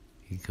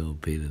 He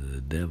called Peter the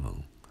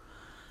devil.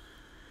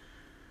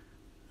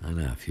 I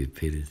know a few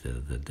Peters that are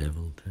the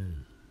devil too.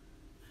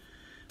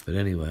 But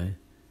anyway,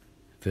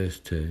 verse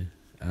 2,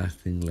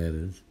 asking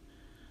letters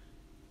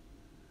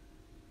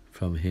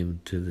from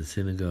him to the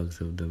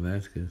synagogues of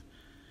Damascus,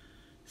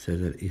 so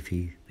that if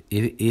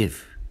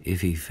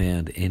he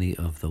found any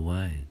of the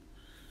way.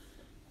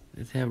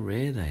 That's how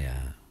rare they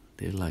are.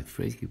 They're like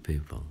freaky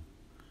people.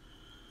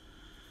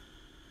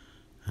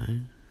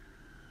 Right?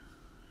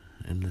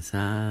 And the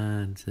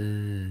sign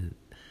said,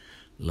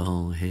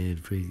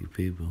 long-haired freaky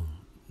people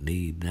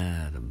need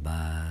not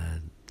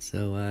abide.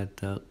 So I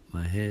tucked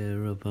my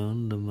hair up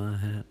under my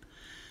hat,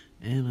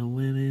 and I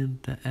went in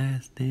to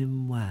ask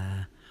him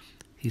why.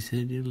 He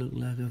said, you look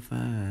like a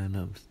fine,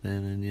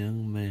 upstanding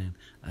young man.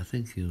 I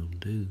think you'll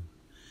do.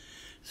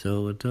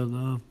 So I took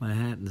off my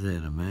hat and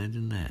said,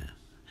 imagine that.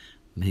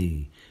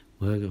 Me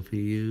working for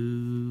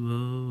you.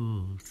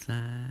 Oh,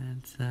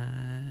 signs,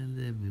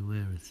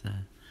 everywhere a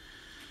sign.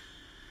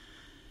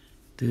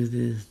 Do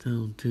this,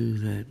 don't do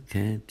that.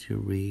 Can't you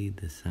read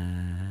the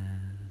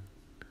sign?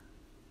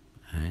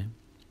 Right?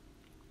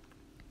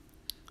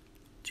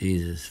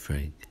 Jesus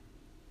freak.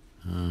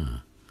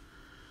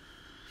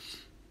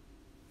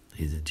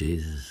 He's a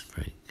Jesus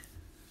freak.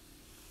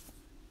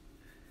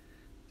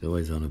 He's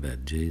always on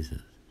about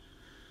Jesus.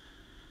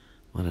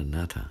 What a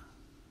nutter.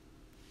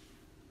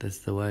 That's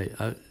the way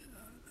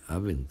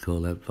I've been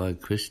called out by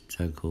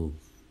so-called,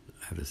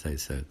 I have to say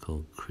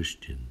so-called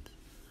Christians.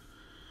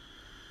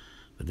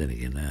 But then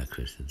again, they are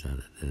Christians,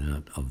 aren't they? They're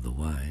not of the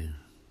way.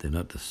 They're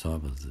not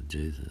disciples of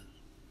Jesus.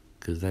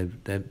 Because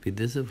they'd be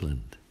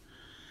disciplined.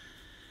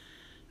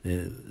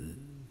 The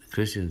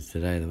Christians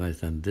today are the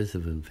most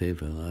undisciplined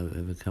people I've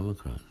ever come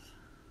across.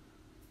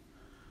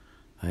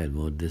 I had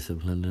more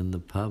discipline in the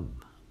pub.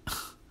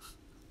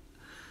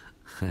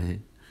 They're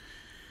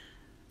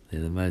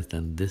the most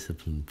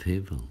undisciplined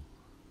people.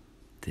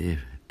 Dear.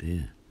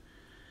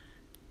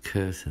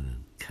 Cursing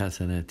and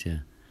cussing at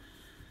you,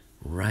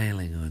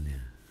 railing on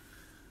you.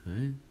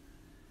 Right?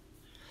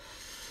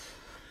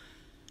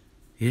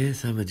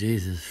 Yes, I'm a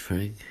Jesus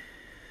freak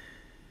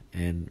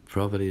and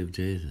property of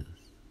Jesus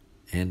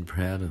and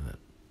proud of it.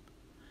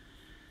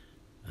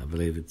 I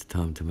believe it's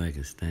time to make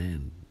a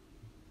stand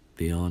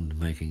beyond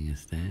making a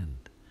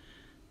stand.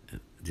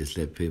 Just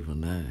let people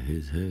know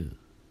who's who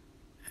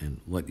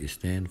and what you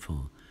stand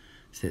for.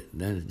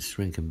 Don't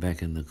shrink them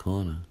back in the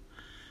corner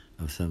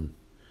of some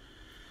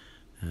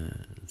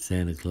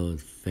Santa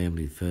Claus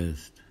family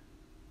first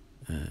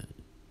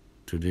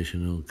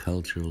traditional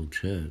cultural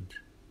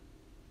church,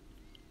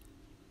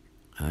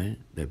 right?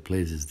 That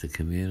pleases the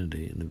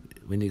community. And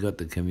when you got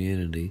the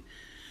community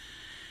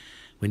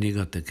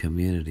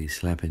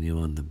slapping you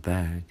on the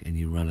back and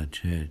you run a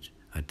church,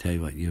 I tell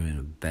you what, you're in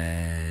a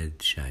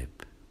bad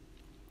shape.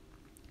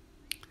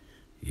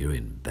 You're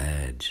in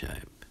bad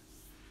shape,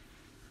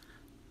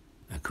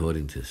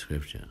 according to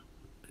Scripture.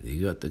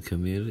 You got the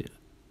community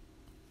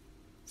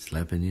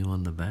slapping you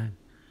on the back,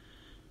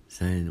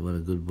 saying what a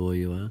good boy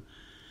you are.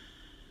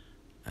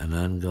 An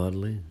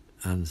ungodly,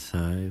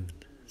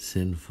 unsaved,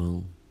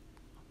 sinful,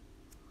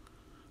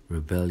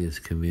 rebellious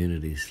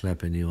community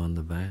slapping you on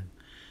the back.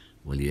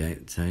 Well, you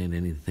ain't saying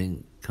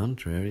anything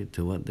contrary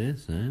to what they're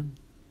saying.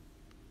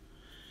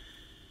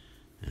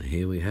 And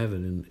here we have it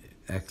in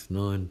Acts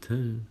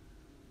 9:2.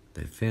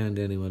 They found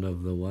anyone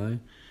of the way,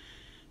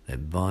 they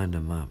bind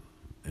them up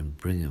and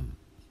bring them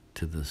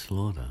to the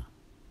slaughter.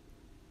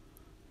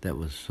 That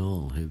was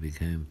Saul who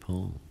became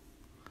Paul.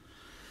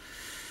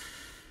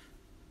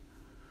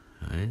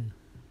 Right?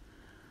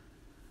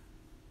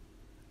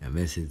 Our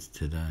message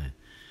today,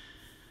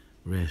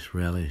 rest,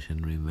 relish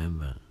and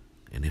remember.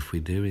 And if we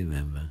do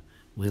remember,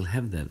 we'll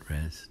have that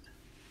rest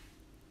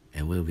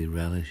and we'll be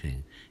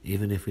relishing,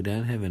 even if we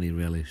don't have any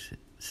relish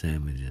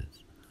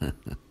sandwiches.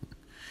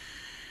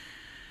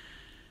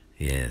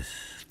 Yes,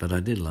 but I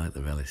did like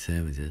the relish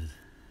sandwiches.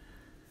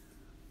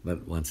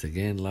 But once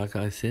again, like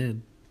I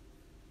said,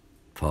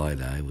 Pie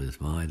Day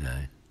was my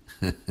day.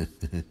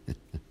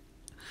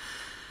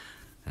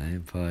 Hey,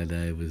 Pie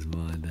Day was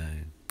my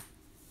day.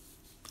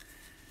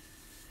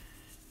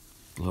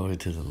 Glory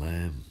to the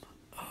Lamb.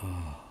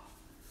 Oh,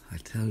 I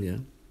tell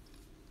you.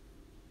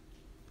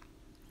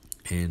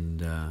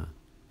 And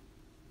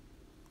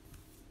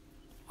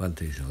 1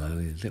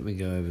 Thessalonians. Let me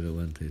go over to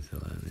 1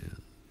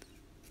 Thessalonians.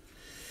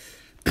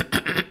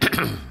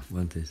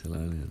 1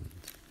 Thessalonians.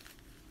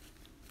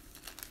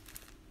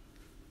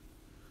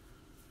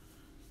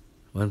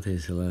 1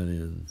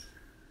 Thessalonians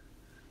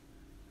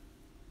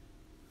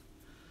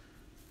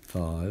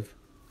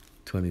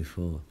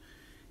 5:24.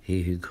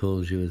 He who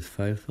calls you is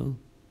faithful,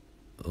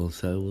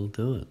 also will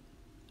do it.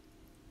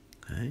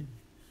 Okay?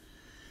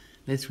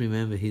 Let's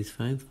remember he's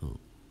faithful.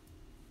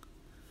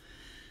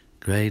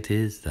 Great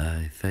is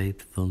thy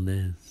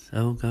faithfulness,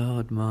 O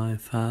God my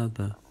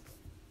Father.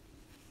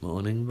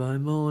 Morning by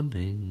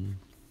morning,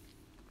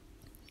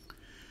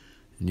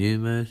 new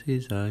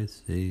mercies I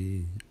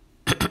see.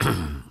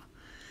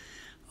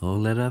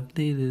 All that I've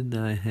needed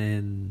thy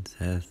hands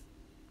hath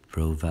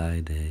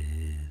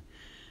provided.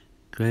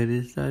 Great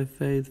is thy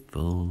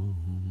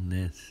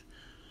faithfulness,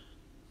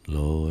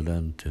 Lord,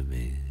 unto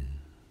me.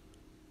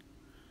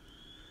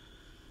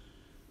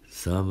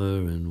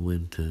 Summer and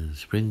winter,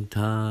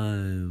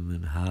 springtime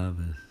and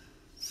harvest,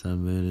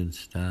 sun, moon and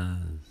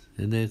stars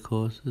in their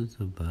courses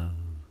above.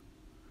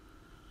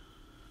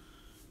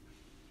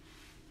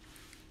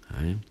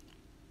 Right?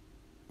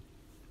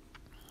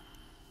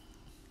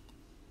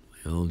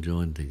 We all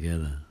join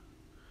together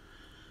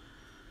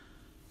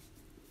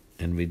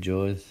and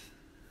rejoice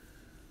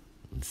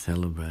and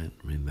celebrate,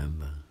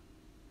 remember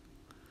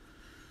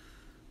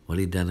what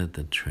he done at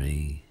the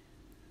tree,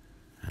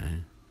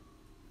 right?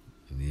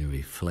 And you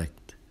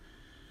reflect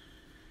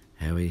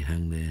how he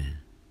hung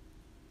there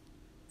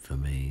for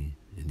me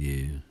and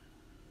you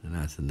and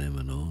us and them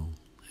and all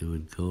who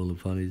would call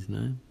upon his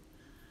name.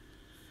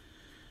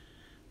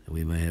 That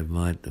we may have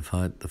might to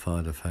fight the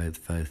fight of faith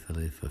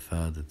faithfully for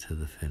Father to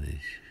the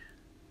finish.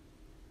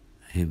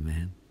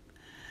 Amen.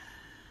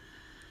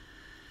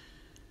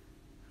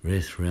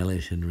 Rest,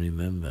 relish and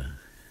remember.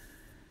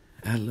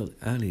 Oh, look,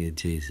 only a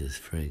Jesus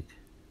freak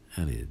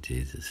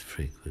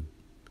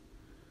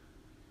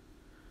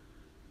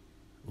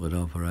would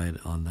operate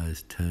on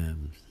those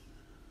terms.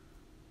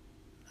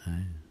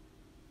 Eh?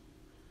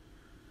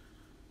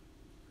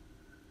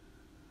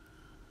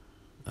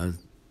 I was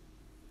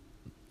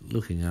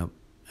looking up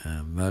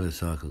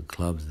motorcycle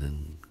clubs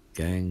and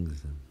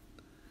gangs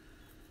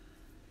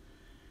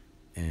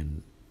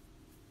and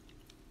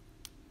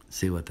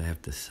see what they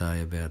have to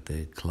say about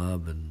their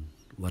club and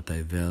what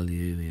they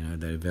value. You know,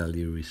 they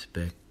value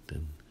respect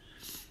and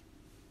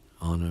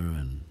honour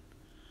and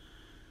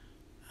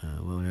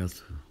what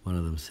else? One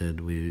of them said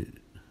we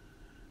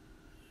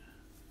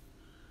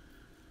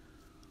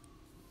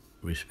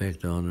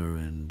respect, honour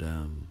and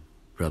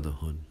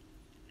brotherhood.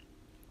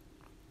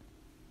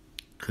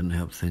 Couldn't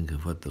help think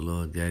of what the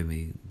Lord gave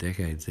me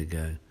decades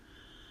ago.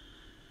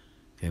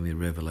 Gave me a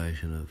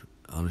revelation of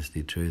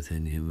honesty, truth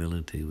and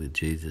humility with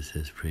Jesus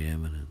as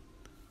preeminent.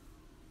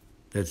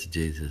 That's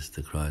Jesus,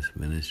 the Christ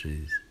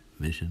Ministries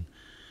mission.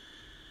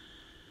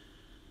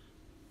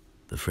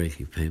 The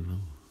freaky people.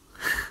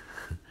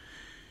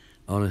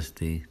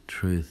 Honesty,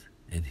 truth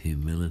and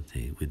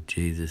humility with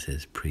Jesus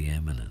as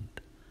preeminent.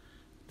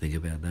 Think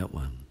about that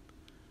one.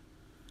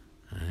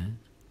 Right?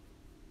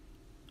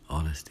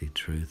 honesty,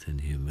 truth,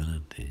 and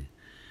humility.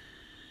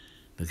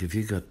 Look, if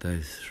you got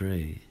those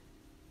three,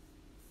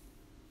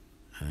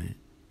 right,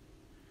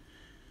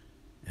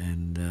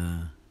 and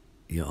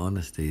your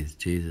honesty is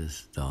Jesus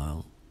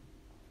style,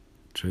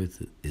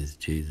 truth is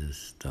Jesus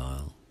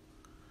style,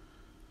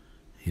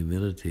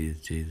 humility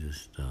is Jesus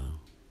style,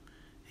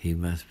 he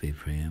must be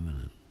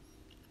preeminent.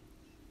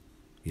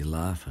 You're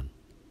laughing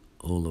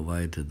all the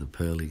way to the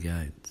pearly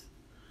gates.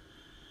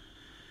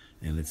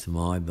 And it's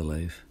my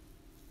belief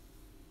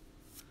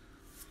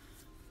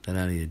that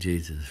only a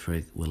Jesus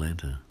freak will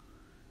enter.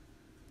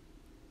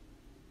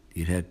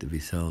 You'd have to be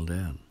sold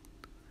out.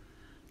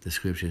 The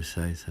scriptures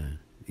say so.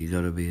 You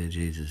got to be a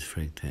Jesus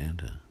freak to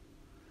enter.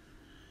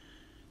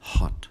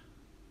 Hot.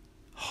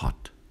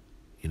 Hot.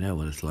 You know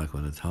what it's like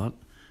when it's hot,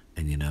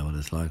 and you know what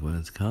it's like when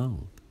it's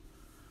cold.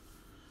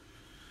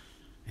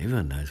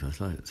 Everyone knows what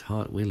it's like. It's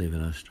hot. We live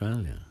in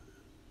Australia,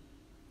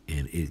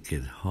 and it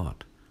gets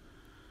hot.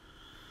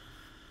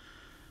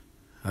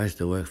 I used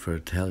to work for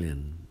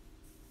Italian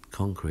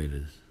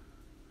concreters.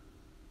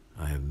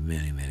 I have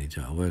many, many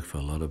jobs. I worked for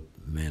a lot of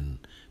men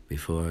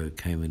before I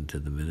came into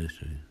the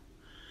ministry,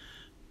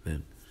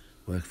 but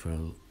worked for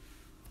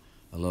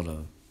a lot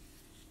of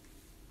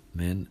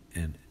men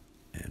and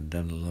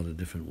done a lot of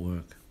different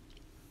work.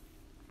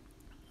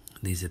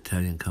 These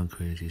Italian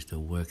concreters used to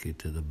work you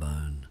to the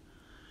bone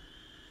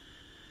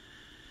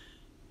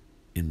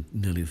in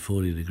nearly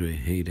 40-degree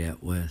heat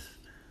out west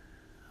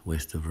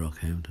of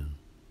Rockhampton,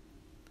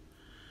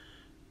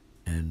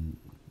 and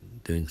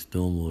doing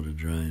stormwater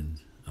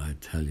drains. I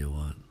tell you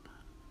what,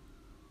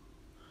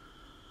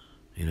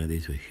 you know,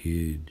 these were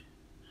huge.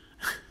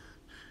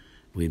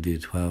 We'd do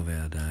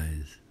 12-hour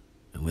days,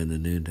 and when the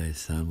noonday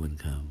sun would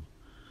come,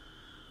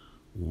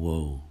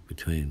 whoa,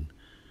 between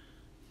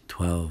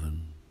 12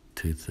 and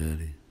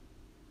 2:30,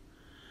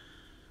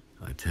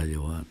 I tell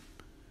you what,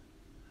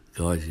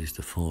 guys used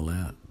to fall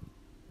out.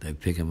 They'd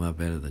pick them up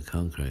out of the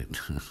concrete.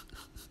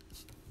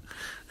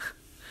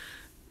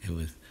 It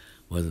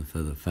wasn't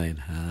for the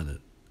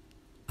faint-hearted.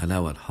 I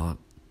know what hot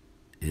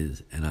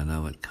is, and I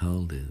know what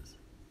cold is,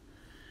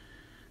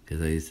 because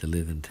I used to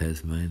live in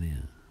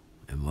Tasmania,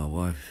 and my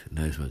wife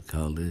knows what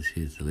cold is.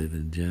 She used to live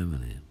in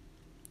Germany.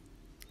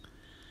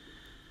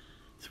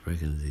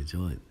 Sprechen Sie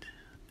Deutsch.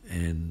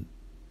 And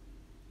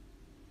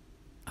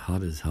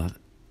hot is hot,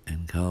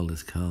 and cold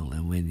is cold,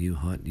 and when you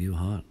hot,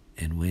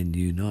 and when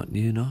you not.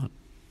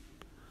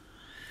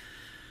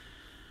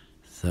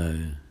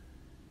 So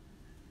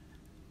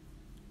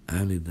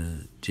only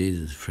the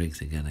Jesus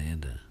freaks are going to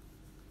enter.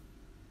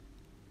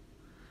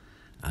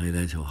 Only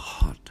those who are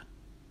hot.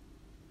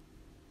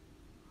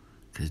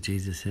 Because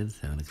Jesus said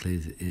so in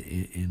Ecclesiastes,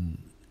 in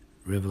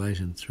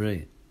Revelation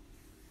 3:16.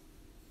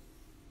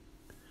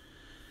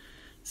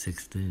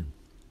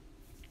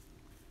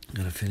 I'm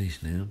going to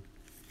finish now.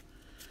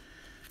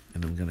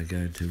 And I'm going to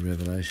go to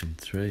Revelation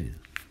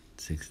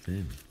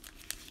 3:16.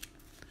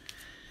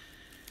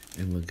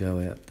 And we'll go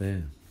out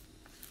there.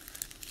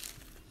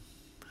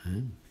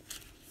 Huh?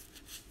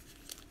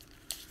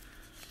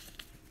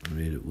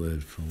 Read it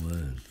word for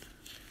word.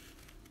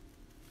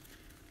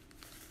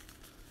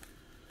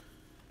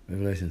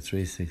 Revelation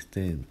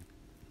 3:16.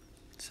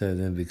 So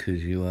then,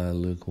 because you are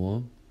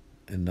lukewarm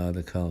and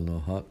neither cold nor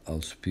hot,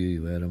 I'll spew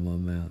you out of my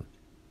mouth.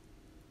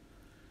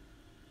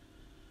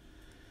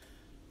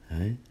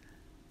 Hey?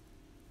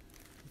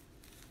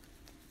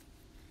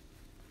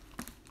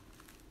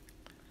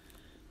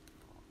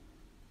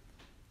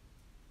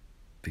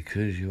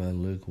 Because you are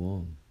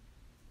lukewarm,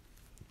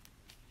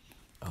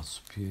 I'll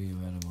spew you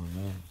out of my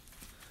mouth.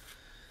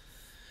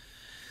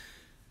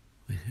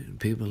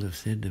 People have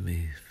said to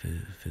me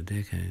for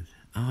decades,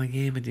 oh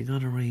yeah, but you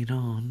got to read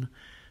on,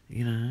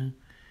 you know,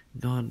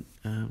 God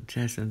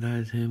chastens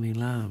those whom he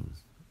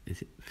loves.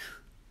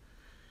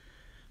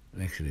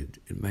 Actually,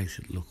 it makes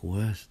it look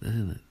worse,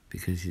 doesn't it?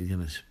 Because he's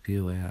going to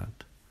spew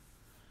out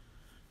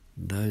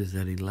those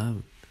that he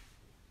loved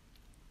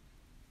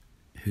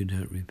who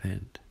don't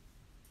repent.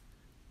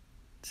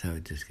 So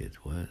it just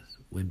gets worse.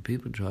 When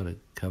people try to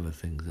cover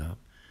things up,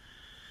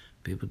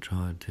 people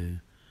try to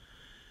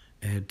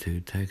add to,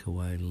 take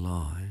away,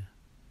 lie,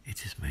 it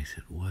just makes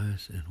it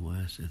worse and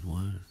worse and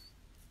worse.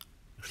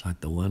 It's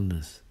like the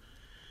oneness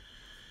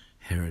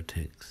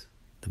heretics,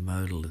 the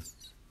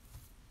modalists.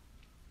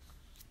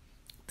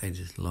 They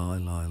just lie.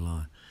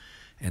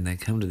 And they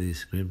come to these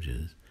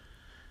scriptures,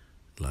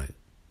 like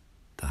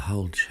the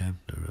whole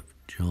chapter of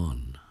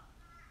John,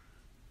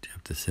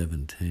 chapter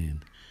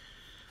 17,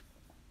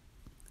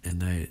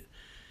 and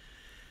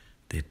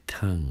their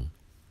tongue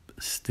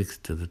sticks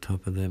to the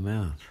top of their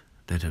mouth.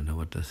 They don't know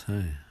what to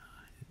say.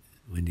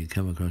 When you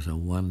come across a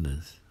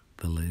oneness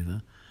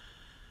believer,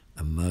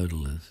 a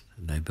modalist,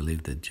 they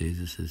believe that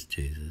Jesus is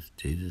Jesus,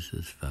 Jesus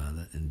is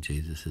Father, and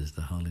Jesus is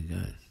the Holy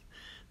Ghost.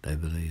 They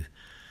believe,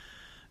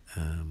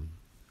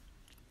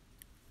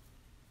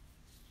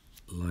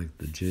 like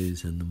the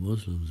Jews and the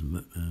Muslims,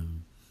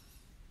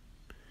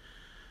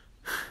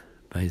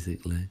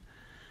 basically,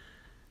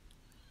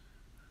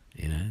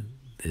 you know,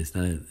 there's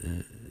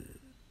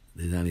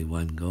only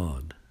one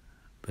God,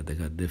 but they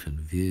got different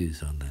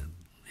views on that,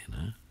 you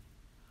know.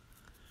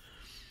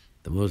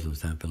 The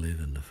Muslims don't believe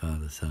in the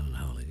Father, Son, and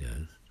Holy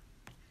Ghost.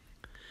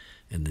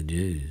 And the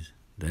Jews,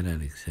 they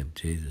don't accept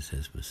Jesus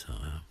as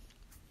Messiah.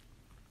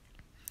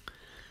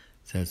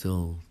 So it's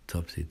all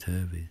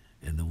topsy-turvy.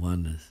 And the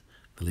oneness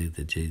believe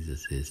that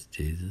Jesus is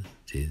Jesus,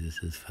 Jesus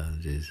is Father,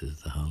 Jesus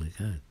is the Holy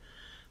Ghost.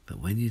 But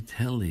when you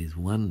tell these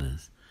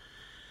oneness,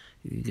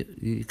 you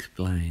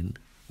explain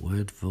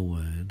word for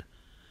word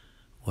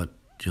what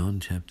John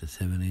chapter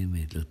 17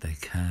 means. Look, they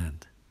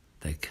can't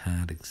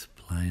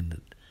explain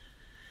it.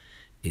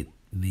 It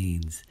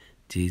means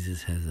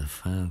Jesus has a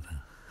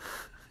Father.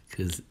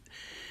 Because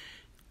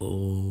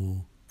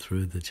all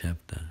through the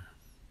chapter,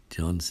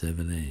 John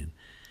 17,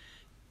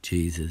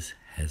 Jesus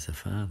has a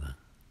Father.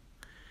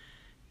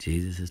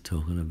 Jesus is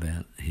talking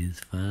about his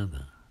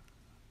Father.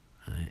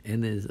 Right?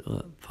 And there's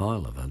a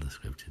pile of other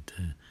scripture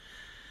too.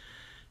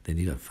 Then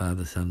you got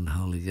Father, Son, and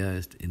Holy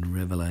Ghost in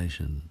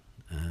Revelation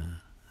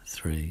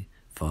 3,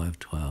 5,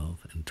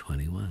 12, and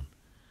 21.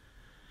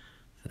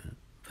 So,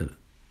 but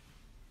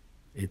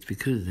it's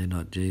because they're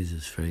not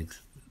Jesus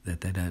freaks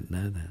that they don't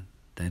know that.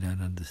 They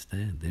don't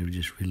understand. They're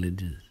just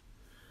religious.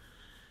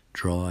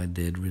 Dry,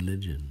 dead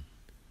religion.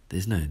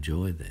 There's no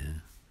joy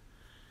there.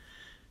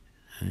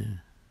 Yeah.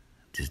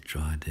 Just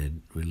dry,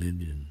 dead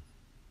religion.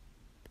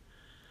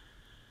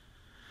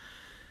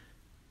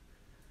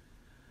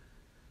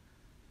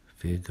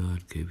 Fear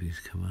God, keep his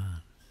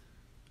commands.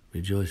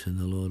 Rejoice in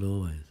the Lord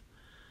always.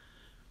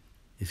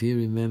 If you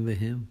remember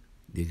him,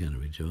 you're going to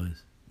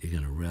rejoice. You're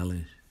going to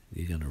relish.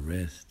 You're going to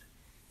rest.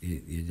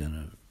 You're going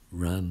to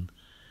run,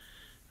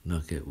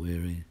 not get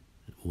weary,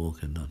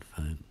 walk and not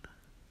faint.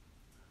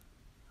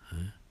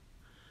 Huh?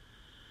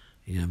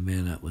 You're going to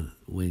man up with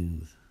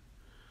wings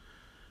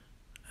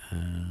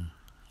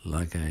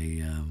like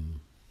a,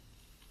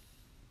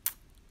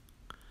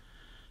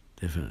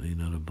 definitely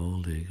not a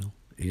bald eagle.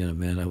 You're going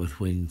to mount up with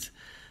wings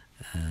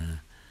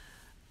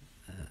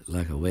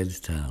like a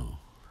wedge-tail.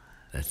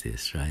 That's the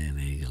Australian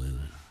eagle, isn't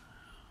it?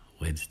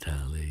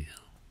 Wedge-tail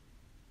eagle.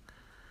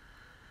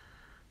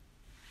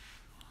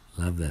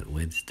 Love that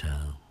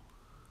wedge-tail.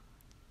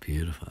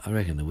 Beautiful. I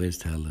reckon the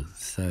wedge-tail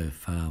looks so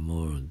far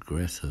more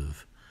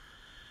aggressive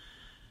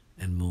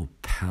and more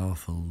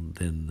powerful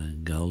than the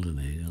golden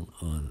eagle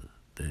or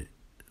the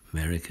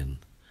Americans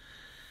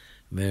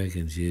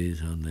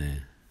use on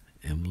their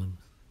emblems.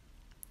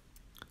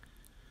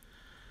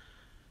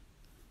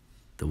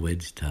 The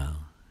wedge-tail.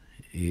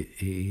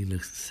 He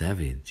looks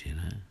savage, you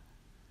know.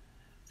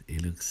 He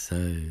looks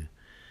so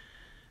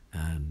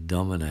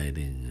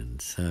dominating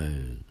and so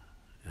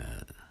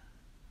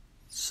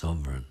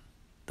sovereign,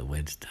 the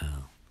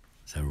wedge-tail.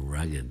 So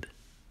rugged.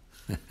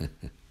 But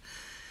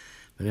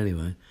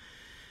anyway,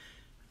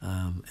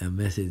 our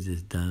message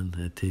is done,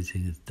 our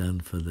teaching is done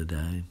for the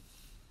day.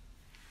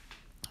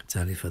 It's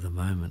only for the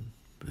moment,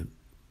 but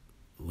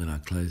when I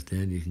close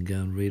down, you can go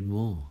and read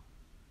more.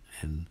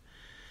 And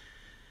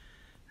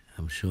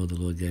I'm sure the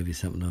Lord gave you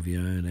something of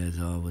your own as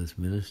I was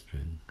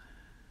ministering.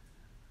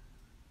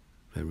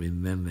 But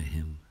remember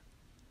him.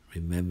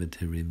 Remember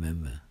to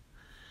remember.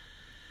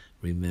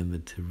 Remember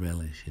to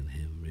relish in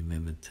him.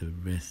 Remember to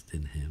rest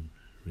in him.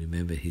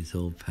 Remember he's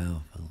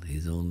all-powerful.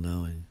 He's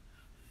all-knowing.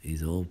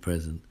 He's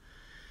all-present.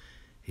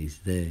 He's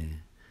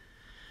there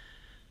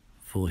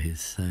for his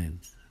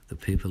saints, the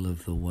people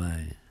of the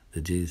way,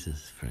 the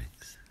Jesus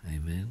freaks.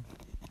 Amen.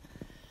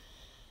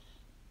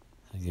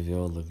 I give you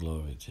all the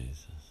glory,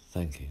 Jesus.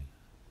 Thank you.